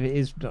though, even if it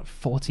is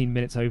 14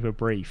 minutes over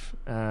brief.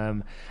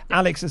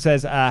 Alex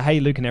says, hey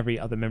Luke and every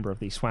other member of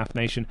the SWAF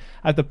Nation,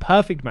 I have the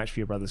perfect match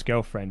for your brother's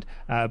girlfriend,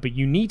 but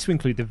you need to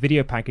include the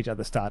video package at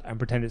the start and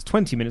pretend it's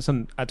 20 minutes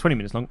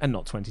long and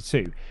not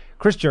 22.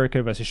 Chris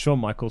Jericho versus Shawn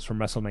Michaels from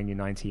WrestleMania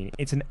 19.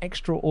 It's an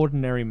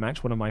extraordinary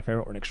match, one of my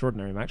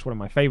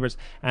favorites,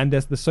 and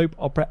there's the soap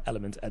opera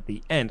element at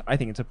the end. I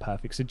think it's a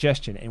perfect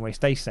suggestion. Anyway,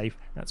 stay safe.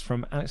 That's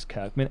from Alex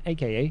Kirkman,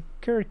 aka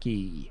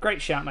Kirky.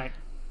 Great shout, mate.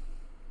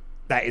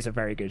 That is a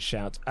very good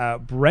shout.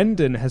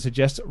 Brendan has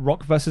suggested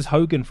Rock versus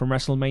Hogan from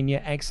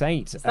WrestleMania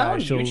X8. Is that on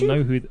she'll YouTube?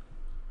 know who.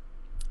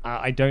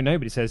 I don't know,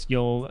 but it says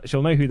she'll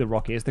know who The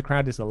Rock is. The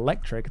crowd is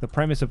electric. The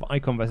premise of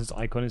Icon versus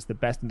Icon is the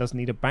best and doesn't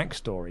need a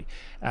backstory.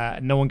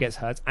 No one gets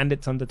hurt, and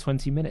it's under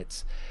 20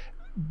 minutes.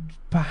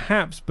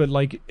 Perhaps, but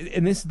like,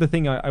 and this is the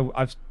thing.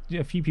 I've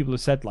a few people have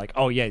said like,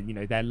 oh yeah,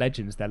 they're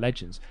legends.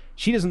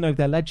 She doesn't know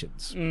they're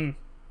legends.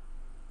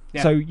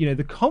 Yeah. So,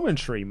 the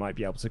commentary might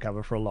be able to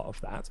cover for a lot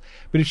of that.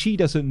 But if she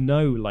doesn't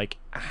know, like,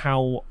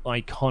 how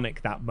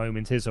iconic that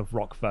moment is of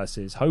Rock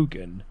versus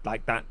Hogan,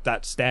 like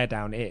that stare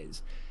down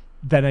is,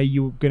 then are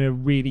you going to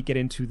really get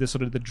into the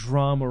sort of the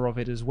drama of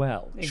it as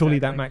well? Exactly. Surely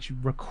that match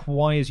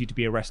requires you to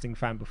be a wrestling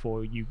fan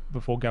before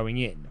going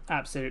in.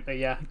 Absolutely,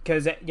 yeah.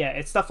 Because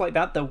it's stuff like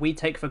that we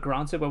take for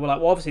granted. Where we're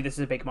like, well, obviously this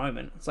is a big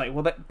moment. It's like,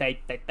 well,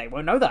 they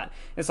won't know that.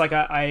 It's like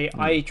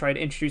I tried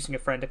introducing a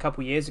friend a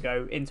couple years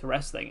ago into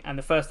wrestling, and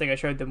the first thing I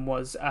showed them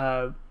was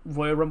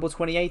Royal Rumble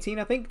 2018.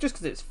 I think just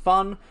because it's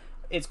fun.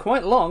 It's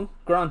quite long,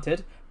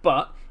 granted,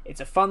 but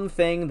it's a fun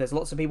thing. There's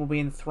lots of people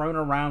being thrown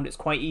around. It's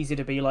quite easy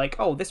to be like,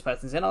 oh, this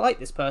person's in. I like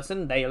this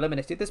person. They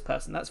eliminated this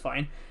person. That's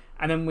fine.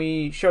 And then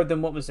we showed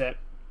them, what was it?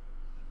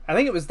 I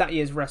think it was that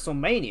year's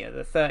WrestleMania,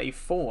 the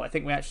 34. I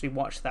think we actually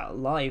watched that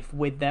live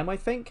with them, I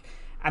think.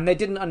 And they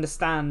didn't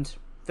understand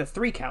the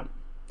 3 count.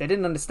 They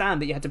didn't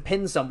understand that you had to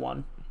pin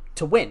someone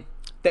to win.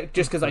 That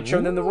just because I'd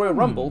shown them the Royal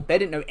Rumble, they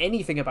didn't know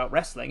anything about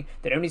wrestling.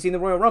 They'd only seen the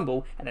Royal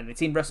Rumble, and then they'd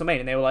seen WrestleMania,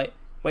 and they were like,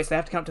 wait, so they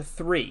have to count to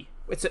 3.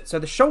 So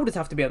the shoulders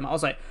have to be on them. I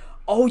was like,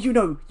 oh, you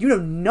know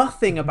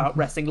nothing about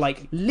wrestling,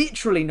 like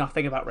literally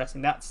nothing about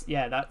wrestling.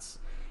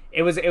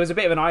 It was a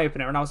bit of an eye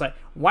opener, and I was like,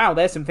 wow,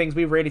 there's some things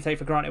we really take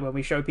for granted when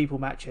we show people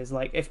matches.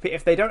 Like if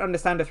they don't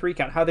understand a 3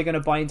 count, how are they going to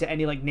buy into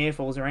any like near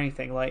falls or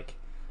anything? Like,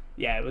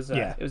 it was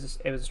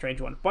a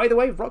strange one. By the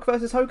way, Rock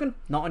versus Hogan,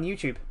 not on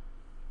YouTube.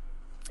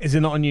 Is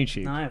it not on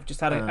YouTube? No, I've just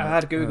had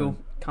a Google,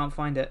 can't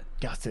find it.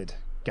 Gutted.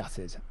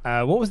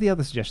 What was the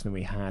other suggestion that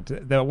we had?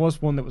 There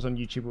was one that was on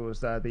YouTube. It was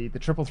the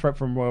triple threat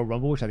from Royal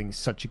Rumble, which I think is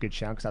such a good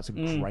shout because that's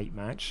a great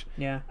match.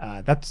 Yeah.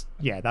 That's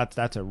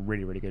a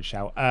really, really good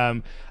shout.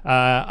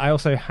 I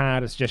also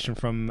had a suggestion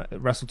from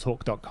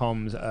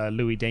WrestleTalk.com's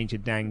Louis Danger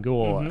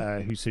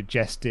Dangor, who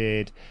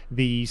suggested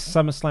the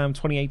SummerSlam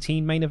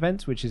 2018 main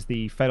event, which is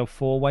the Fatal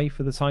 4-Way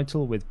for the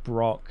title with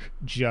Brock,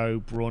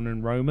 Joe, Braun,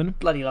 and Roman.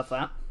 Bloody love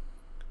that.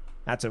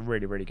 That's a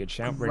really, really good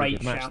shout. Great really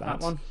good match. Shout, that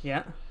one.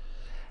 Yeah.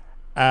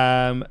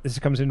 This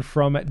comes in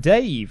from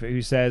Dave,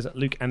 who says,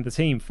 Luke and the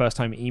team,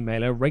 first-time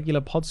emailer,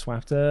 regular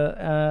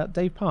Podswafter,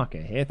 Dave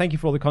Parker here. Thank you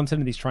for all the content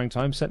in these trying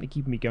times, certainly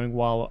keeping me going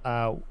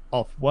while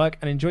off work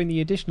and enjoying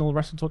the additional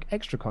Wrestle Talk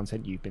extra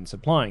content you've been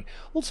supplying.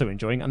 Also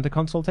enjoying Under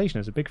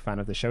Consultation as a big fan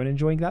of the show and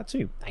enjoying that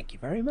too. Thank you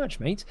very much,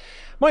 mate.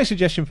 My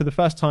suggestion for the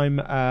first time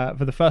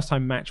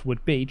match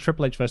would be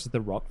Triple H versus The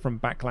Rock from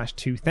Backlash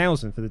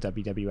 2000 for the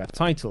WWF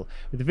title.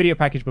 With the video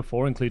package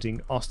before,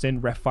 including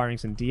Austin, ref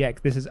firings, and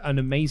DX, this is an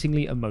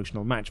amazingly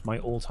emotional match, my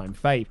all-time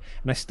fave,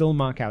 and I still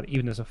mark out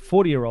even as a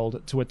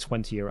 40-year-old to a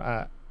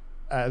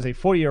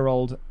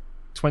 40-year-old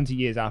 20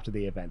 years after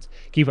the event.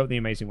 Keep up the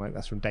amazing work.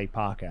 That's from Dave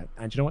Parker.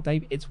 And you know what,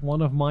 Dave? It's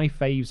one of my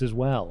faves as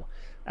well.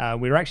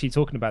 We were actually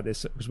talking about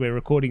this because we're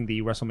recording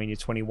the WrestleMania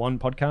 21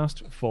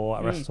 podcast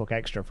for Wrestle Talk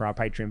Extra for our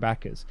Patreon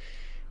backers.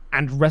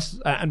 And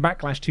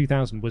Backlash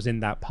 2000 was in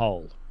that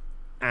poll.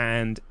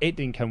 And it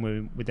didn't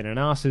come within an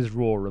arse's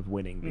roar of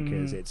winning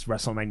because it's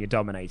WrestleMania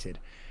dominated.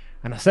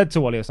 And I said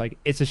to Wally, I was like,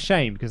 it's a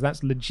shame because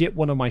that's legit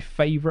one of my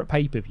favourite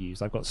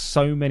pay-per-views. I've got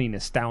so many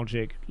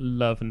nostalgic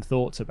love and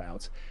thoughts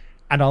about.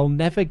 And I'll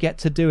never get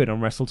to do it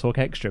on Wrestle Talk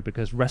Extra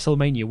because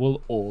WrestleMania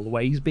will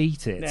always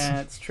beat it. Yeah,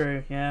 that's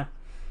true, yeah.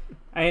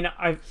 I mean,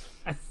 I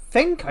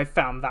think I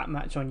found that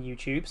match on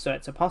YouTube, so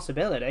it's a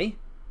possibility.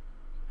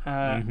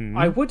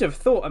 I would have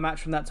thought a match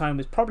from that time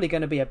was probably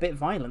going to be a bit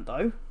violent,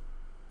 though.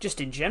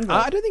 Just in general.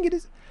 I don't think it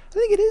is. I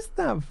think it is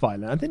that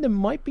violent. I think there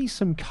might be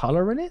some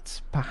colour in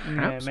it,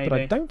 perhaps, but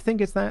I don't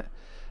think it's that.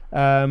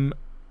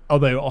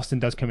 Although Austin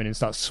does come in and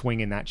start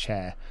swinging that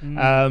chair.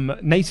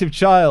 Native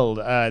Child,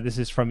 this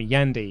is from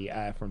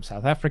Yandy from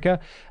South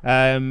Africa,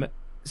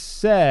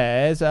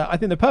 says, I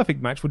think the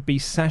perfect match would be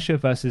Sasha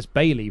versus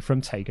Bayley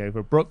from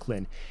TakeOver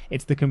Brooklyn.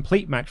 It's the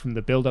complete match from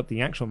the build-up,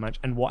 the actual match,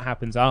 and what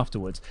happens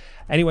afterwards.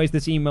 Anyways,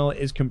 this email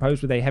is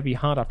composed with a heavy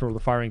heart after all the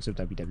firings of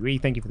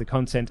WWE. Thank you for the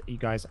content. You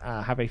guys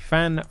have a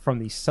fan from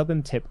the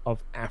southern tip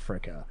of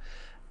Africa.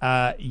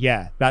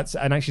 Yeah, that's,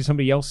 and actually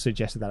somebody else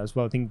suggested that as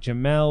well. I think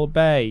Jamel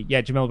Bay.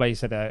 Yeah, Jamel Bay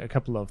said a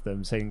couple of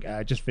them saying,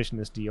 just fishing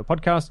this to your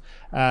podcast.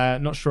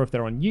 Not sure if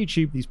they're on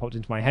YouTube. These popped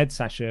into my head.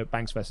 Sasha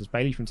Banks versus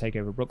Bayley from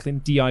TakeOver Brooklyn.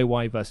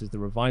 DIY versus The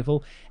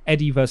Revival.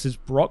 Eddie versus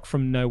Brock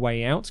from No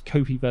Way Out.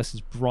 Kofi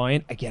versus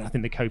Bryan. Again, I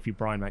think the Kofi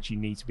Bryan match, you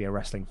need to be a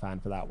wrestling fan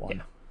for that one.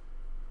 Yeah.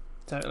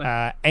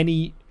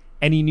 Totally.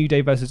 Any New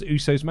Day versus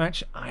Usos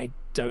match? I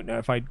don't know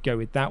if I'd go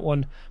with that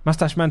one.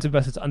 Mustache Manta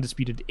versus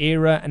Undisputed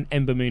Era and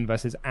Ember Moon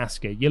versus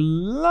Asuka. Your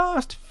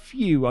last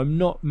few, I'm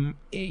not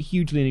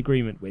hugely in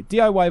agreement with.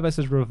 DIY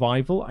versus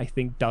Revival, I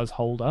think, does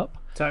hold up.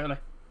 Totally.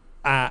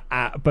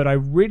 But I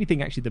really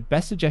think actually the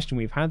best suggestion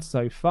we've had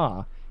so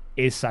far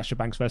is Sasha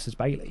Banks versus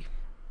Bayley.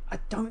 I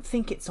don't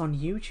think it's on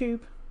YouTube.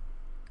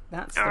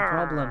 That's the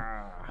problem.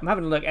 I'm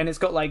having a look, and it's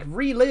got like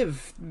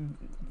relive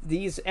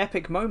these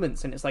epic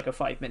moments, and it's like a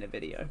 5-minute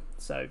video.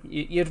 So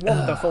you'd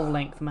want the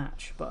full-length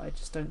match, but I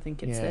just don't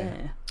think it's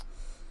there.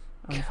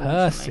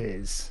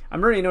 Curses.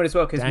 I'm really annoyed as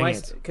well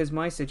because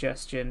my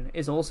suggestion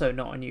is also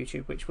not on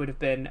YouTube, which would have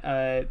been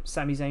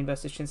Sami Zayn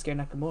versus Shinsuke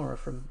Nakamura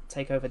from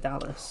TakeOver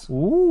Dallas.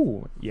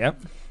 Ooh, yep.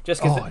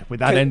 Just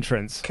with that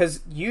entrance. Because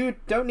you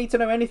don't need to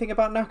know anything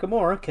about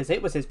Nakamura because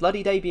it was his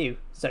bloody debut.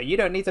 So you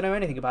don't need to know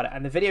anything about it.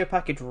 And the video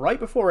package right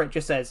before it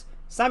just says,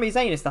 Sami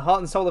Zayn is the heart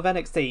and soul of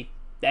NXT.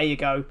 There you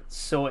go.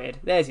 Sorted.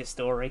 There's your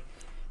story.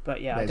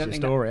 But yeah, I don't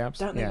think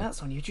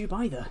that's on YouTube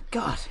either.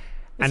 God.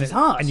 This is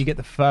hard. And you get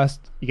the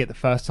first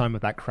time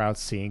of that crowd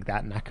seeing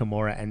that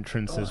Nakamura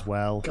entrance as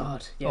well.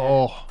 God, yeah.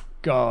 Oh,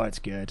 God, it's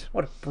good.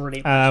 What a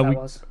brilliant match that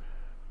was.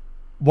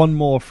 One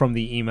more from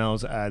the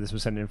emails. This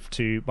was sent in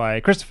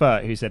by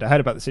Christopher, who said, I heard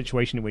about the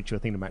situation in which you're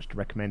thinking of a match to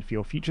recommend for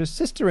your future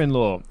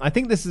sister-in-law. I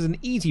think this is an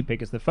easy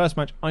pick as the first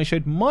match I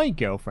showed my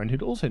girlfriend,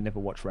 who'd also never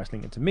watched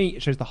wrestling, and to me,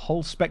 it shows the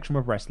whole spectrum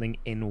of wrestling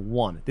in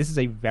one. This is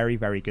a very,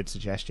 very good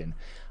suggestion.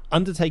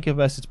 Undertaker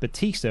versus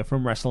Batista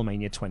from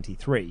WrestleMania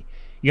 23.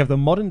 You have the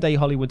modern-day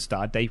Hollywood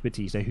star, Dave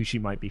Bautista, who she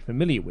might be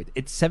familiar with.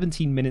 It's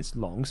 17 minutes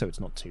long, so it's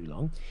not too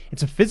long.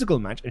 It's a physical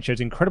match and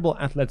shows incredible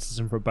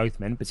athleticism for both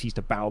men.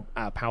 Batista power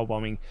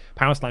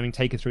slamming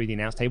Taker through the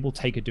announce table,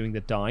 Taker doing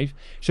the dive.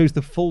 Shows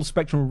the full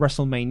spectrum of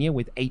WrestleMania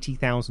with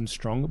 80,000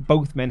 strong.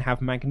 Both men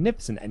have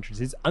magnificent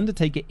entrances.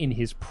 Undertaker in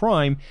his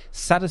prime,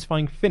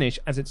 satisfying finish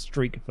as its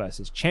streak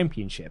versus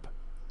championship.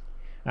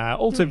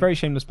 Also, very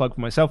shameless plug for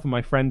myself and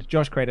my friend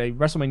Josh created a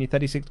WrestleMania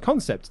 36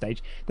 concept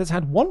stage that's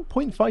had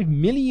 1.5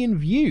 million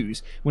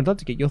views. We'd love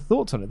to get your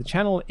thoughts on it. The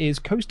channel is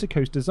Coast to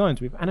Coast Designs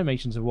with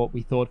animations of what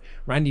we thought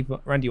Randy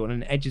Orton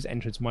and Edge's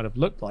entrance might have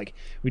looked like.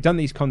 We've done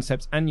these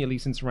concepts annually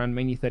since around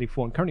Mania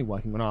 34 and currently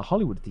working on our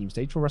Hollywood theme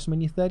stage for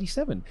WrestleMania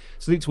 37.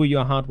 Salute to all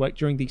your hard work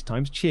during these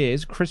times.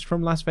 Cheers, Chris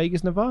from Las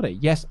Vegas, Nevada.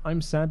 Yes,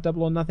 I'm sad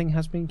Double or Nothing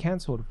has been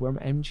cancelled from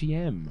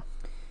MGM.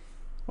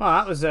 Well,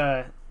 that was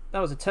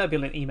a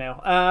turbulent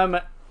email.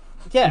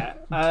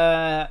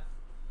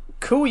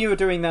 Cool you were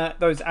doing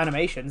those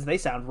animations. They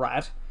sound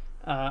rad.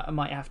 I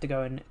might have to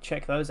go and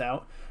check those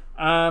out.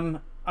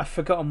 I've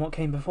forgotten what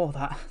came before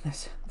that.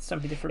 There's so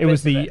many different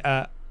bits. It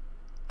was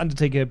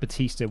Undertaker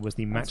Batista was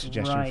the match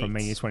suggestion right. from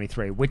Mania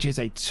 23, which is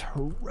a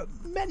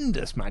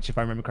tremendous match, if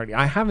I remember correctly.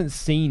 I haven't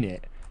seen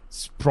it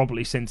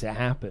probably since it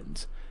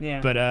happened.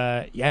 Yeah.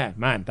 But yeah,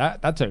 man,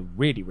 that's a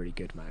really, really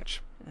good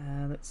match.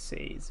 Let's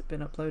see. Has it been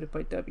uploaded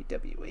by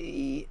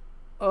WWE?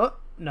 Oh,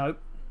 no.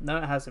 No,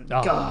 it hasn't.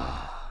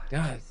 Oh.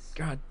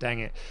 God dang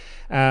it.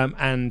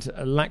 And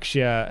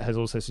Lakshya has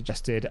also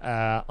suggested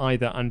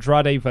either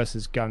Andrade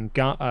versus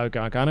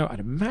Gargano. I'd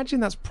imagine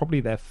that's probably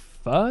their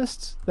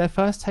first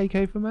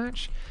takeover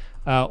match,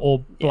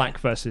 or Black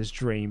versus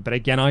Dream. But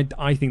again,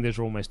 I think those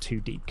are almost too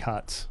deep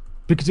cuts.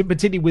 Because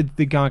particularly with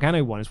the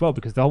Gargano one as well,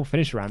 because the whole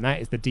finish around that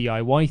is the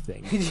DIY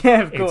thing.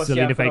 Yeah, of course. It's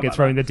Zelina Vega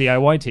throwing the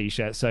DIY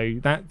t-shirt. So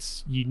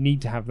you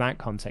need to have that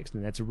context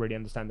in there to really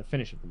understand the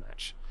finish of the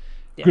match.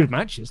 Yeah. Good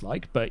matches,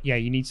 but yeah,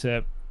 you need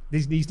to.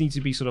 These need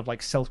to be sort of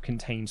like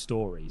self-contained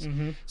stories.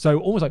 Mm-hmm. So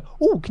almost like,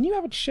 can you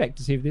have a check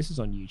to see if this is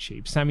on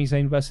YouTube? Sami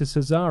Zayn versus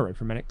Cesaro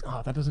from NXT.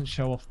 Oh, that doesn't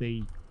show off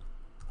the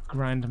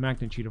grand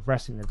magnitude of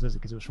wrestling, does it?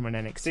 Because it was from an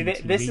NXT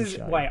TV this is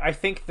show. Wait, I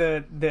think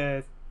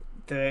the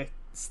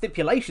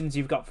stipulations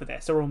you've got for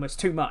this are almost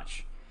too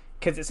much.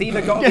 Because it's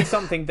either got to be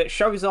something that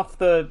shows off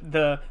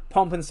the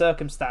pomp and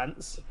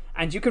circumstance,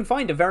 and you can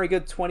find a very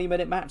good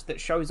 20-minute match that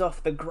shows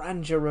off the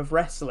grandeur of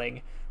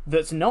wrestling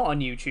that's not on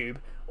YouTube,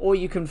 or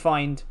you can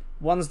find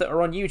ones that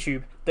are on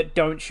YouTube that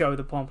don't show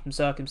the pomp and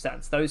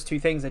circumstance. Those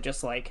two things are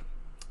just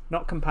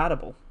not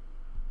compatible.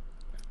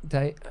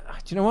 Do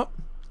you know what?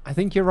 I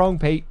think you're wrong,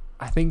 Pete.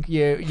 I think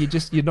you're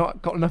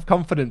not got enough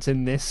confidence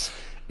in this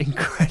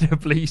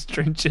incredibly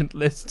stringent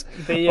list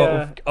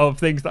of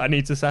things that I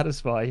need to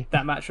satisfy.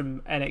 That match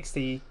from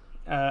NXT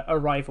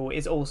Arrival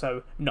is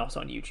also not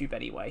on YouTube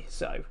anyway,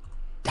 so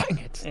dang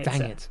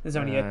it. There's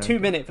only a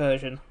 2-minute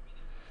version.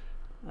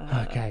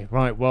 Okay,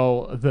 right.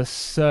 Well, the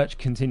search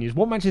continues.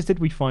 What matches did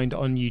we find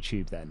on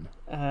YouTube then?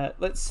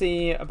 Let's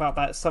see about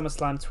that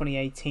SummerSlam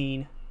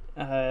 2018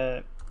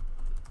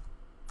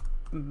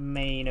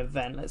 main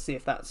event. Let's see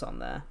if that's on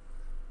there.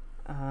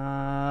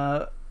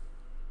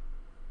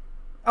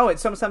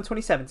 It's SummerSlam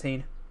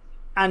 2017,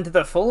 and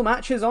the full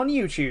match is on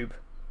YouTube.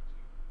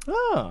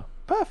 Oh,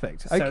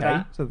 perfect.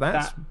 Okay, so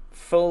that's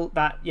Fatal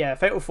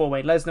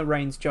 4-Way Lesnar,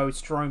 Reigns, Joe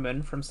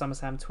Strowman from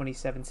SummerSlam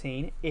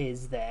 2017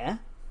 is there.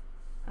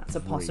 That's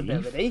a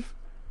possibility.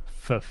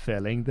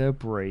 Fulfilling the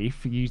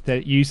brief.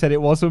 You said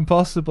it wasn't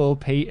possible,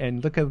 Pete,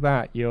 and look at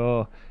that.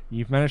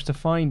 You've managed to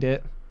find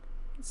it.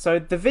 So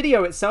the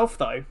video itself,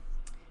 though,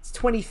 it's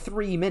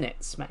 23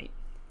 minutes, mate,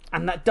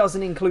 and that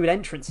doesn't include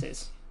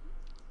entrances.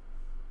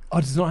 Oh,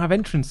 it does not have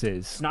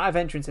entrances? It does not have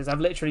entrances.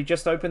 I've literally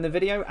just opened the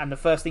video, and the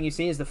first thing you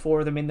see is the 4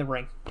 of them in the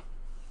ring.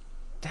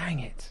 Dang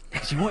it.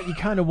 You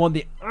kind of want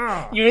the...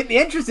 You need the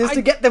entrances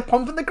to get the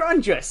pomp and the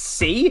grandeur.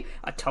 See?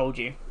 I told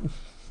you.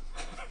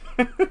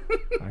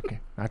 Okay.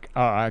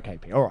 Okay,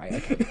 Pete. All right,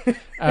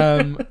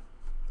 okay.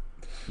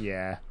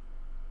 Yeah.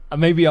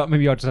 Maybe I'll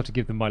just have to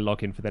give them my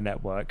login for the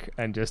network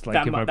and just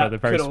give my brother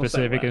very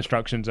specific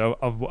instructions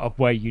of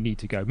where you need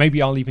to go.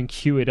 Maybe I'll even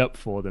queue it up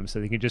for them so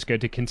they can just go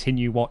to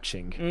continue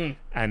watching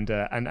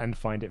and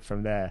find it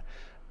from there.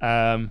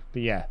 But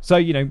yeah,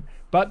 so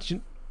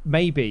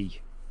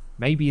maybe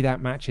that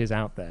match is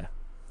out there.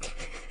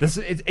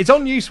 It's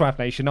on you, Swaff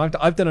Nation.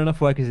 I've done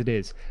enough work as it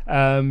is.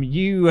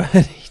 You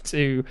need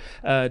to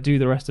do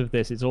the rest of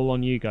this. It's all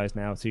on you guys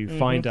now to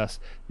find us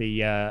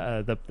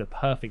the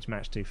perfect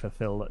match to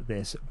fulfill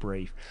this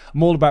brief.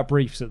 I'm all about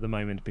briefs at the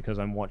moment because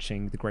I'm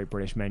watching the Great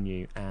British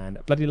Menu and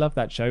I bloody love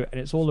that show,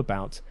 and it's all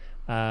about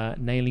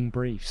nailing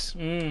briefs.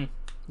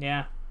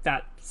 Yeah,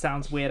 that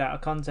sounds weird out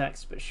of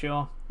context, but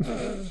sure.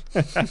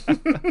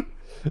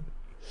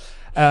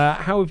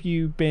 How have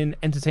you been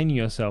entertaining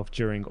yourself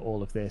during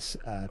all of this,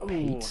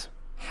 Pete?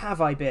 Have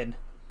I been?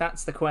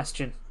 That's the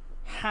question.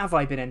 Have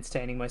I been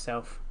entertaining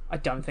myself? I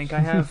don't think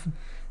I have.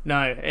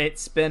 No,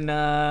 it's been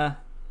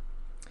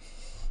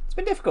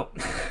difficult.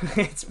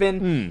 It's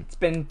been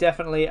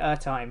definitely a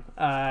time.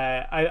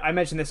 I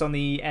mentioned this on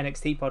the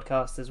NXT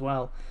podcast as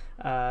well,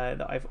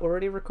 that I've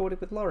already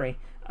recorded with Laurie.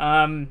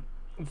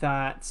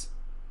 That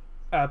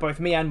both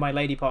me and my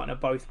lady partner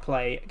both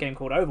play a game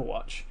called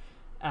Overwatch.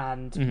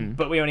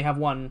 But we only have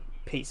one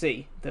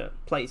PC that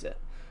plays it.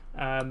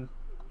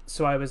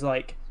 So I was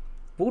like,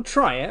 we'll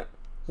try it.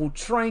 We'll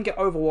try and get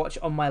Overwatch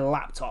on my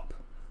laptop,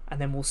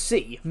 and then we'll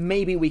see.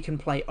 Maybe we can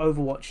play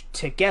Overwatch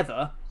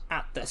together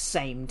at the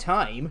same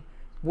time.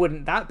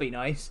 Wouldn't that be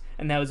nice?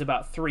 And there was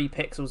about 3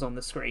 pixels on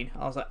the screen.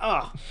 I was like,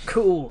 oh,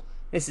 cool.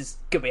 This is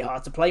gonna be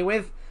hard to play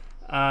with.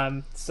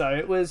 So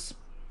it was...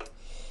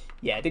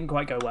 Yeah, it didn't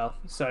quite go well.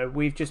 So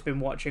we've just been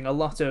watching a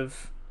lot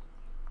of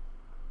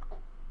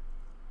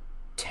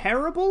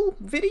terrible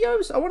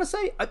videos, I want to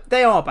say.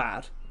 They are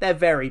bad. They're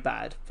very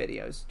bad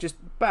videos. Just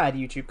bad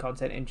YouTube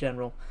content in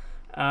general.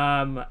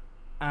 And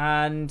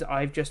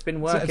I've just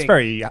been working. So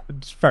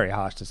it's very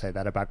harsh to say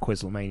that about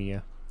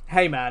Quizlemania.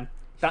 Hey man,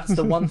 that's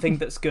the one thing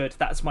that's good.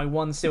 That's my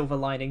one silver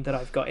lining that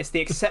I've got. It's the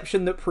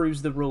exception that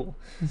proves the rule.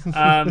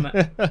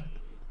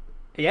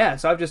 Yeah,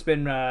 so I've just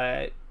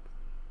been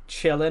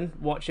chilling,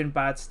 watching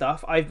bad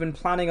stuff. I've been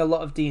planning a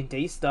lot of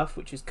D&D stuff,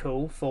 which is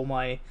cool for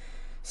my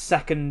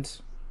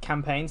second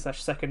campaign /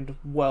 second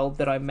world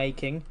that I'm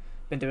making.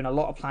 Been doing a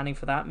lot of planning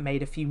for that.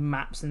 Made a few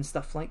maps and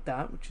stuff like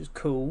that, which is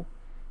cool.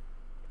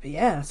 But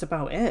yeah, that's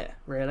about it,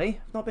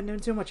 really. I've not been doing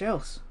too much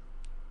else.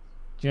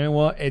 Do you know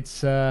what?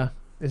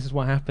 This is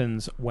what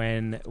happens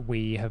when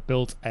we have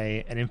built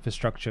an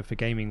infrastructure for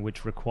gaming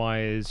which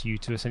requires you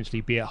to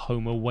essentially be at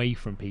home away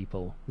from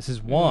people. This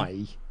is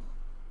why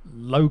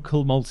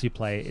local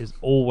multiplayer is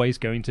always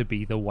going to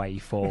be the way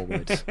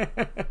forward.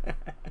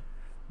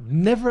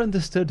 Never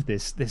understood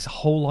this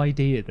whole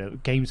idea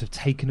that games have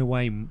taken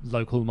away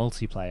local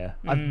multiplayer.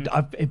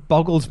 It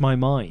boggles my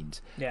mind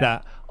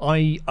that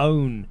I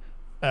own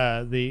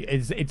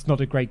it's not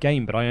a great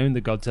game, but I own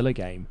the Godzilla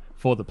game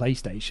for the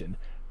PlayStation.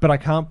 But I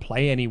can't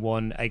play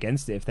anyone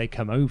against it if they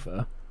come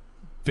over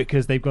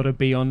because they've got to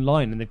be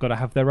online and they've got to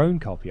have their own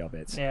copy of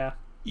it. Yeah.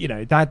 You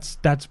know, that's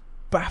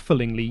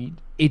bafflingly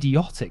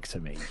idiotic to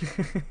me.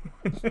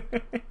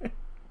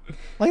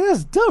 Like,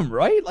 that's dumb,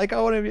 right? Like,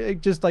 I want to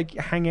just, like,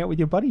 hang out with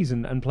your buddies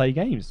and play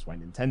games. That's why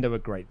Nintendo are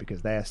great,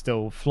 because they're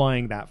still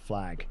flying that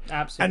flag.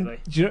 Absolutely.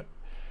 And, you know,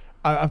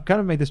 I've kind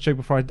of made this joke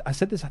before. I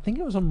said this, I think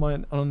it was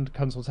on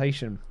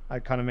consultation. I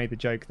kind of made the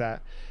joke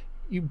that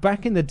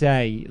back in the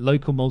day,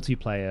 local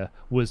multiplayer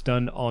was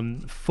done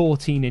on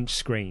 14-inch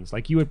screens.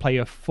 Like, you would play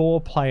a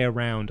 4-player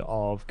round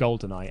of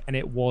GoldenEye, and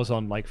it was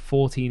on, like,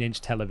 14-inch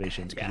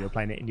televisions because you were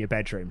playing it in your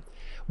bedroom.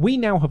 We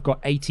now have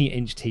got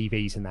 80-inch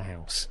TVs in the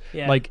house.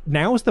 Yeah. Like,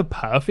 now's the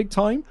perfect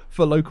time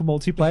for local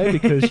multiplayer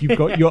because you've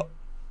got your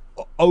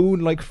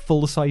own, like,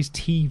 full-size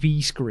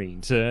TV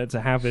screen to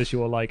have as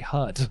your, like,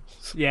 HUD.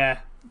 Yeah,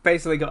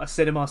 basically got a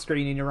cinema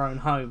screen in your own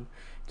home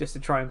just to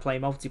try and play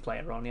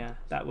multiplayer on. Yeah,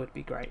 that would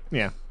be great.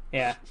 Yeah.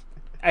 Yeah.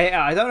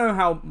 I don't know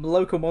how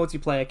local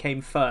multiplayer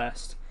came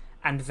first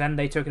and then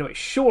they took it away.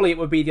 Surely it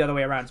would be the other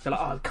way around. To be like,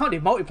 oh, I can't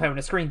do multiplayer on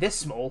a screen this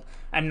small,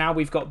 and now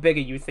we've got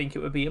bigger. You'd think it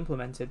would be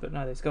implemented, but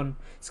no, it's gone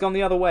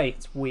the other way.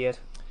 It's weird.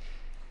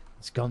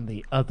 It's gone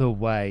the other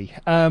way.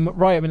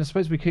 Right, I mean, I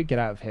suppose we could get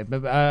out of here,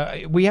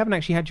 but we haven't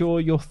actually had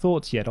your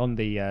thoughts yet on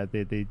the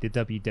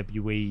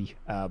WWE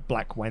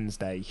Black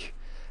Wednesday.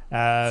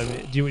 Do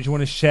you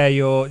want to share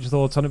your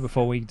thoughts on it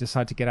before we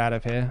decide to get out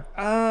of here?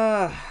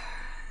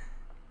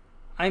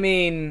 I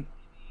mean,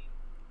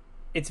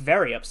 it's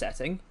very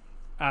upsetting.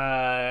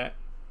 I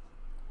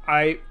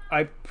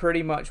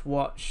pretty much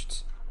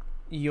watched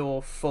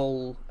your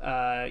full,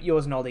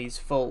 yours and Ollie's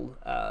full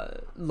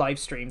live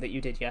stream that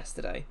you did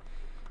yesterday.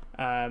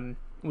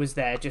 Was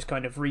there just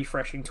kind of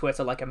refreshing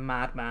Twitter like a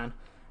madman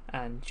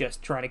and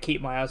just trying to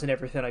keep my eyes on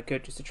everything I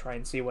could just to try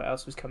and see what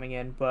else was coming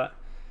in. But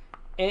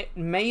it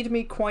made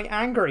me quite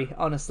angry,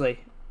 honestly.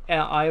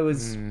 I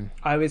was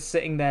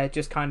sitting there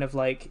just kind of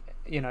like,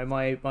 you know,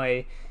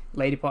 my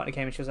lady partner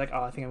came and she was like,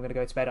 oh, I think I'm going to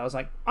go to bed. I was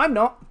like, I'm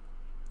not.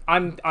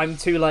 I'm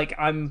too, like,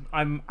 I'm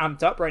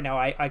amped up right now.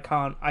 I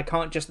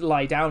can't just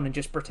lie down and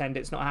just pretend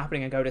it's not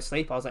happening and go to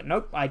sleep. I was like,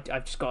 nope, I've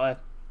just got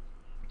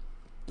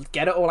to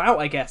get it all out,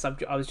 I guess.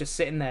 I was just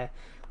sitting there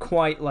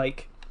quite,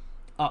 like,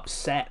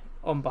 upset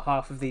on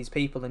behalf of these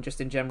people and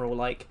just in general,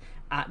 like,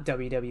 at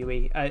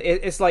WWE.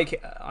 It's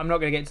like, I'm not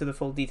going to get into the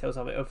full details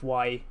of it, of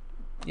why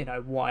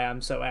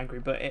I'm so angry,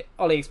 but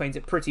Ollie explains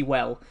it pretty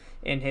well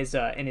in his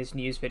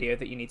news video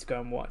that you need to go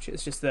and watch.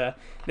 It's just the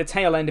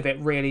tail end of it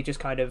really just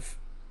kind of,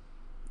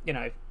 you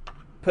know,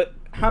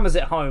 hammers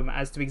it home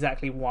as to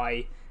exactly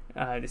why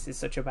this is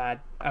such a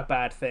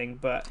bad thing.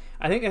 But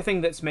I think the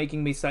thing that's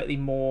making me slightly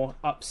more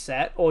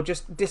upset or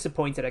just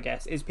disappointed, I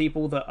guess, is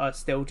people that are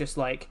still just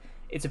like,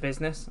 it's a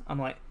business. I'm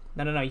like,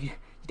 no, you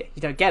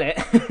don't get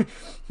it.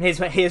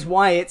 Here's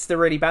why it's the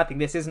really bad thing.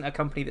 This isn't a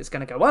company that's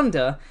going to go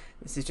under.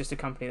 This is just a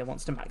company that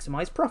wants to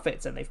maximize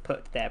profits, and they've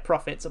put their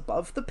profits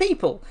above the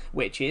people,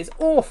 which is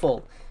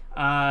awful.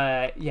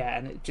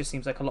 And it just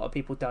seems like a lot of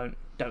people don't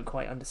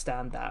quite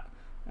understand that,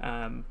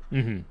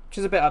 which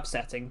is a bit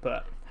upsetting.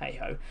 But hey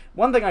ho.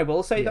 One thing I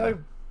will say though,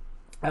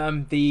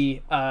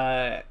 the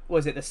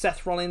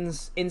Seth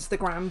Rollins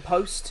Instagram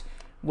post,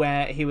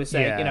 where he was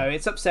saying, you know,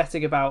 it's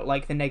upsetting about,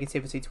 like, the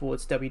negativity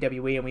towards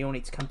WWE and we all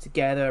need to come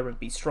together and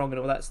be strong and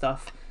all that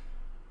stuff.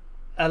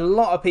 A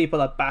lot of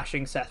people are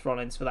bashing Seth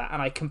Rollins for that, and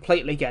I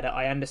completely get it.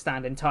 I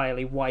understand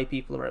entirely why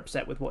people are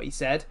upset with what he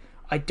said.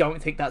 I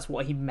don't think that's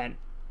what he meant.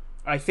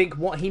 I think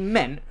what he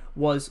meant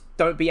was,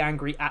 don't be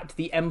angry at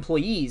the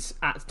employees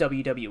at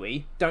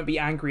WWE. Don't be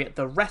angry at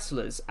the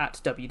wrestlers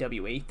at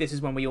WWE. This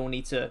is when we all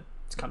need to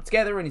come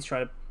together, and he's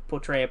trying to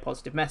portray a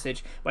positive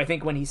message. But I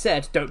think when he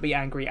said don't be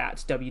angry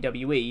at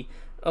WWE,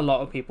 a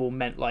lot of people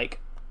meant like,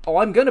 oh,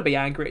 I'm gonna be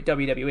angry at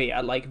WWE,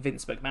 at like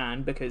Vince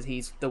McMahon because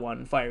he's the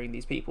one firing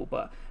these people.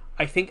 But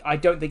I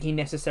don't think he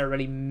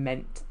necessarily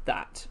meant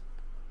that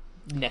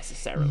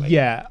necessarily.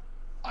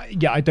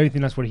 I don't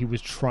think that's what he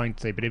was trying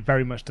to say, but it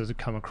very much does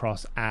come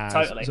across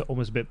as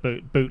almost a bit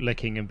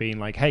bootlicking and being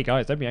like, hey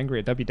guys, don't be angry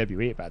at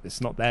WWE about this,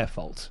 it's not their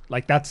fault.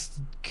 Like, that's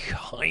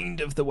kind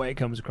of the way it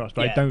comes across,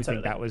 but I don't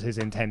think that was his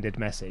intended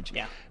message.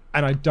 Yeah.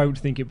 And I don't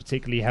think it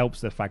particularly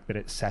helps the fact that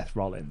it's Seth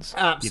Rollins.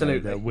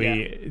 Absolutely.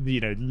 You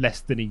know, that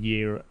less than a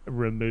year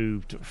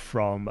removed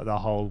from the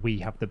whole we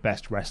have the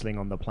best wrestling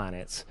on the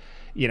planet.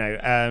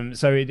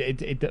 So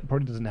it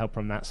probably doesn't help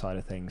from that side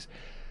of things.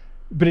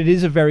 But it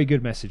is a very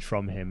good message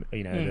from him,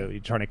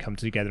 trying to come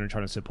together and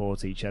trying to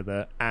support each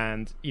other.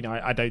 And,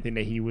 I don't think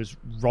that he was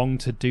wrong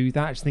to do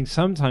that. I just think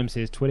sometimes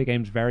his Twitter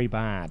game's very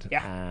bad.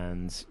 Yeah.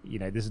 And,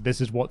 this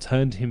is what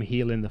turned him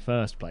heel in the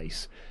first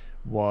place,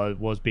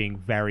 was being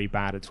very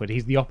bad at Twitter.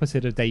 He's the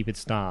opposite of David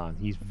Starr.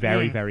 He's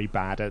very, very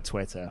bad at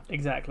Twitter.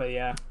 Exactly,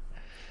 yeah.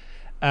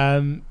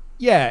 But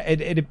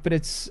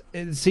it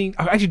seemed...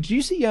 Actually, did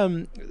you see...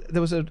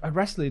 there was a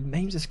wrestler,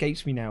 names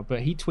escapes me now,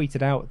 but he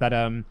tweeted out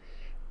that...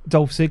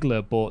 Dolph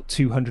Ziggler bought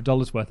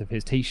 $200 worth of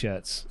his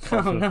t-shirts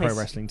off of nice. Pro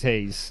Wrestling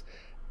Tees,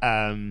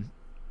 and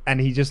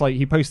he just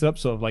he posted up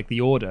sort of the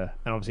order,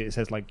 and obviously it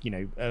says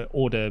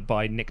order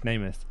by Nick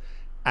Namath,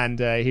 and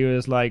he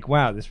was like,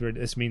 wow,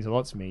 this means a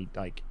lot to me,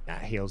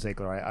 heel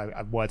Ziggler,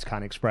 I words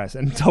can't express.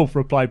 And Dolph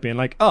replied being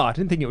like, oh, I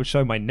didn't think it would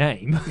show my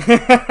name.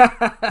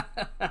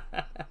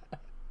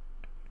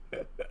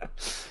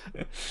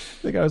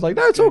 The guy was like,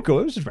 no, it's all cool,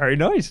 it was just very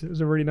nice, it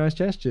was a really nice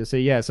gesture. So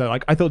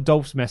I thought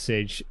Dolph's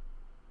message,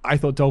 I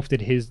thought Dolph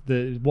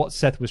did what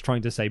Seth was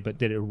trying to say, but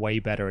did it way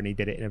better, and he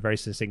did it in a very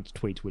succinct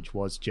tweet, which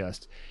was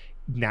just,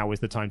 now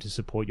is the time to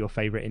support your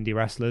favorite indie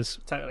wrestlers.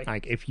 Totally.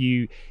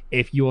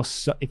 If you're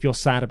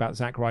sad about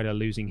Zack Ryder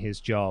losing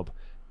his job,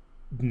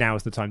 now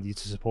is the time to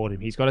support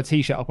him. He's got a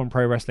t-shirt up on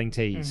Pro Wrestling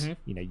Tees.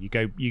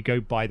 Mm-hmm. You go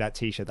buy that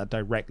t-shirt that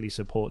directly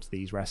supports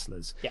these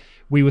wrestlers. Yeah.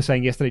 We were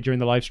saying yesterday during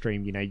the live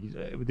stream,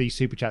 these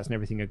super chats and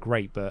everything are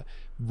great, but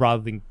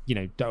rather than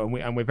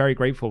and we're very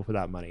grateful for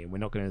that money, and we're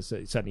not going to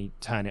certainly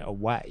turn it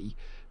away,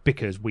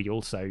 because we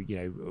also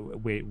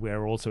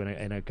we're also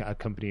in a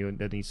company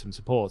that needs some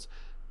support.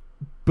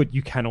 But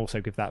you can also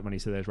give that money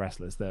to those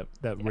wrestlers that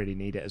really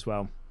need it as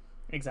well.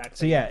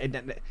 Exactly. So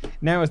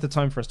now is the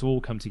time for us to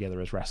all come together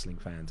as wrestling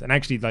fans. And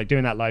actually,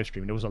 doing that live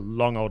stream, it was a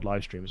long old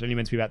live stream. It was only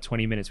meant to be about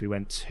 20 minutes. We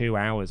went 2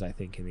 hours, I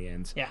think, in the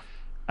end. Yeah.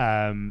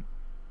 I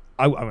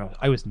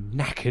was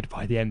knackered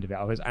by the end of it.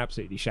 I was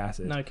absolutely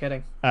shattered. No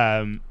kidding.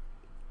 But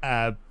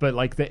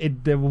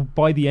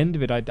by the end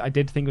of it, I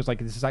did think it was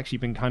this has actually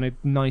been kind of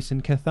nice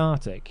and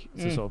cathartic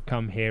to sort of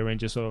come here and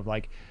just sort of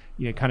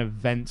kind of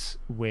vent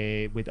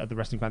with other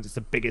wrestling fans. It's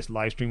the biggest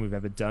live stream we've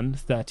ever done.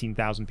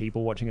 13,000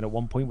 people watching it at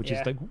one point, which is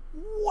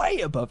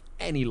way above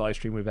any live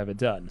stream we've ever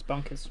done. It's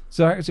bonkers.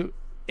 So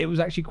it was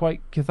actually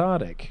quite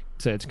cathartic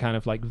to kind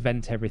of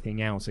vent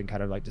everything out and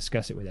kind of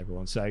discuss it with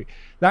everyone. So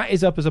that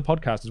is up as a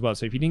podcast as well.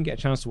 So if you didn't get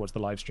a chance to watch the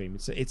live stream,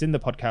 it's in the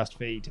podcast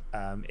feed.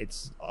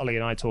 It's Ollie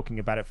and I talking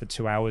about it for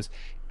 2 hours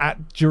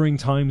during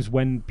times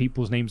when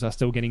people's names are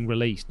still getting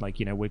released. We're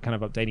kind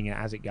of updating it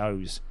as it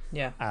goes.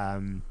 Yeah.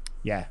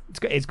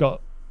 It's got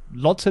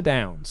lots of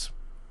downs,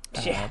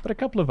 Yeah. But a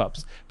couple of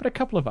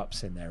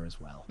ups in there as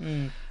well.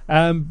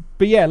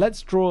 But yeah,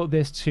 let's draw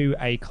this to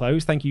a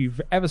close. Thank you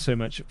ever so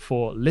much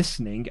for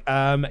listening.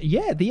 The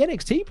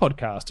NXT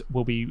podcast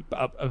will be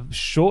up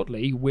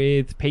shortly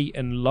with Pete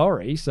and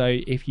Laurie. So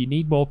if you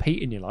need more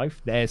Pete in your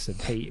life, there's some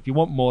Pete. If you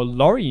want more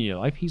Laurie in your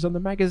life, he's on the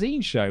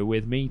magazine show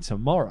with me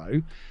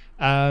tomorrow.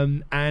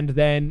 And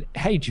then,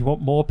 hey, do you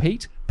want more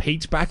Pete?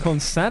 Pete's back on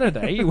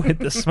Saturday with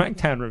the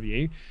SmackDown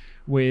review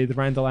with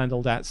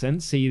Randall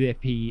Datson. See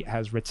if he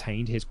has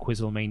retained his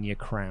Quizzlemania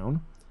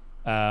crown,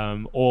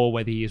 or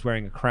whether he is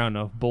wearing a crown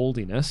of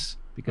baldiness,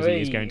 because he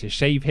is going to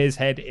shave his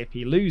head if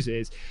he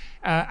loses.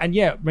 And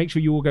yeah, make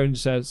sure you all go and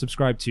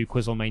subscribe to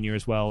Quizzlemania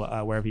as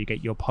well, wherever you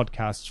get your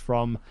podcasts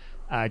from.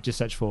 Just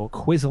search for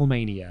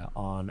Quizzlemania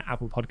on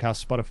Apple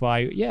Podcasts,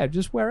 Spotify,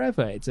 just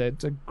wherever. It's a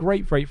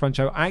great fun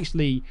show. I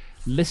actually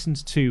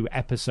listened to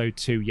episode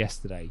 2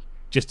 yesterday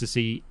just to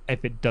see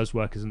if it does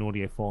work as an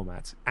audio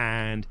format,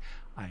 and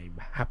I'm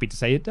happy to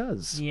say it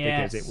does.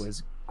 Yes. Because it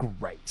was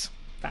great.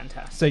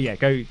 Fantastic. So yeah,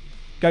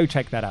 go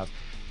check that out.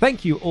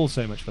 Thank you all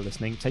so much for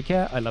listening. Take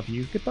care. I love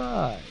you.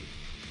 Goodbye.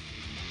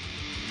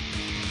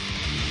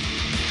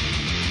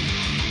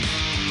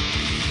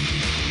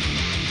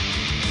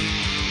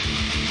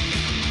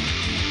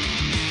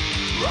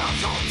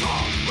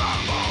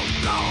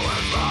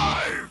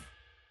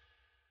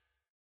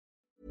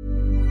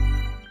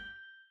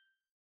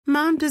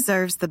 Mom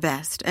deserves the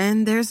best,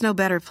 and there's no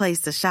better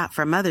place to shop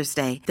for Mother's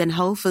Day than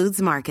Whole Foods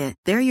Market.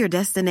 They're your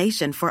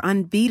destination for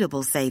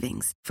unbeatable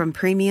savings, from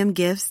premium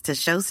gifts to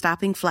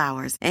show-stopping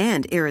flowers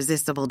and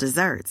irresistible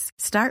desserts.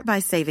 Start by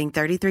saving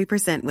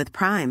 33% with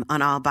Prime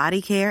on all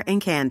body care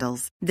and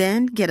candles.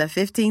 Then get a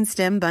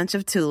 15-stem bunch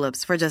of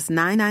tulips for just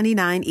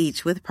 $9.99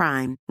 each with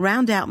Prime.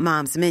 Round out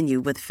Mom's menu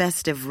with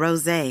festive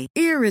rosé,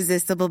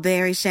 irresistible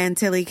berry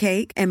chantilly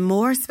cake, and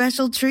more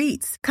special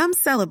treats. Come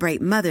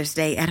celebrate Mother's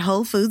Day at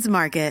Whole Foods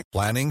Market.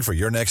 Planning for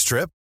your next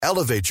trip?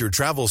 Elevate your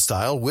travel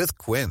style with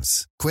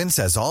Quince. Quince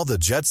has all the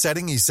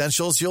jet-setting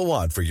essentials you'll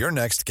want for your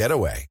next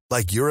getaway,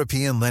 like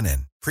European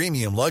linen,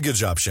 premium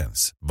luggage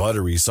options,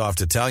 buttery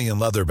soft Italian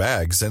leather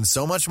bags, and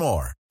so much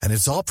more. And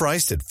it's all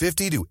priced at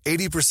 50 to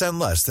 80%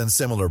 less than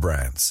similar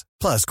brands.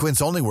 Plus,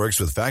 Quince only works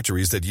with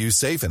factories that use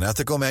safe and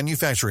ethical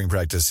manufacturing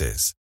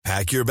practices.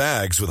 Pack your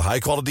bags with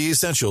high-quality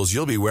essentials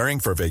you'll be wearing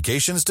for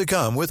vacations to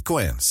come with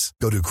Quince.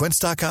 Go to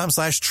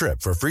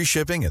quince.com/trip for free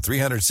shipping and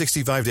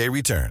 365-day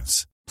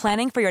returns.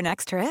 Planning for your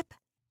next trip?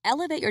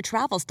 Elevate your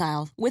travel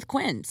style with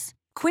Quince.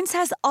 Quince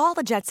has all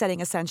the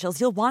jet-setting essentials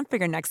you'll want for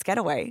your next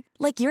getaway,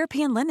 like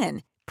European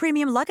linen,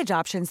 premium luggage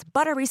options,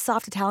 buttery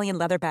soft Italian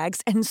leather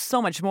bags, and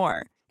so much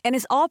more. And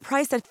is all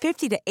priced at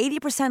 50 to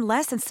 80%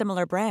 less than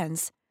similar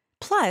brands.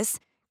 Plus,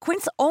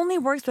 Quince only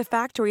works with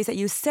factories that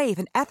use safe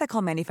and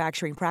ethical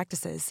manufacturing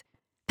practices.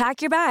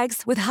 Pack your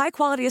bags with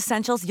high-quality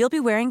essentials you'll be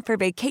wearing for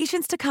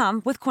vacations to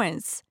come with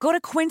Quince. Go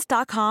to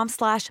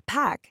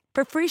quince.com/pack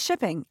for free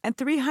shipping and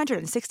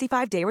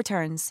 365-day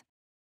returns.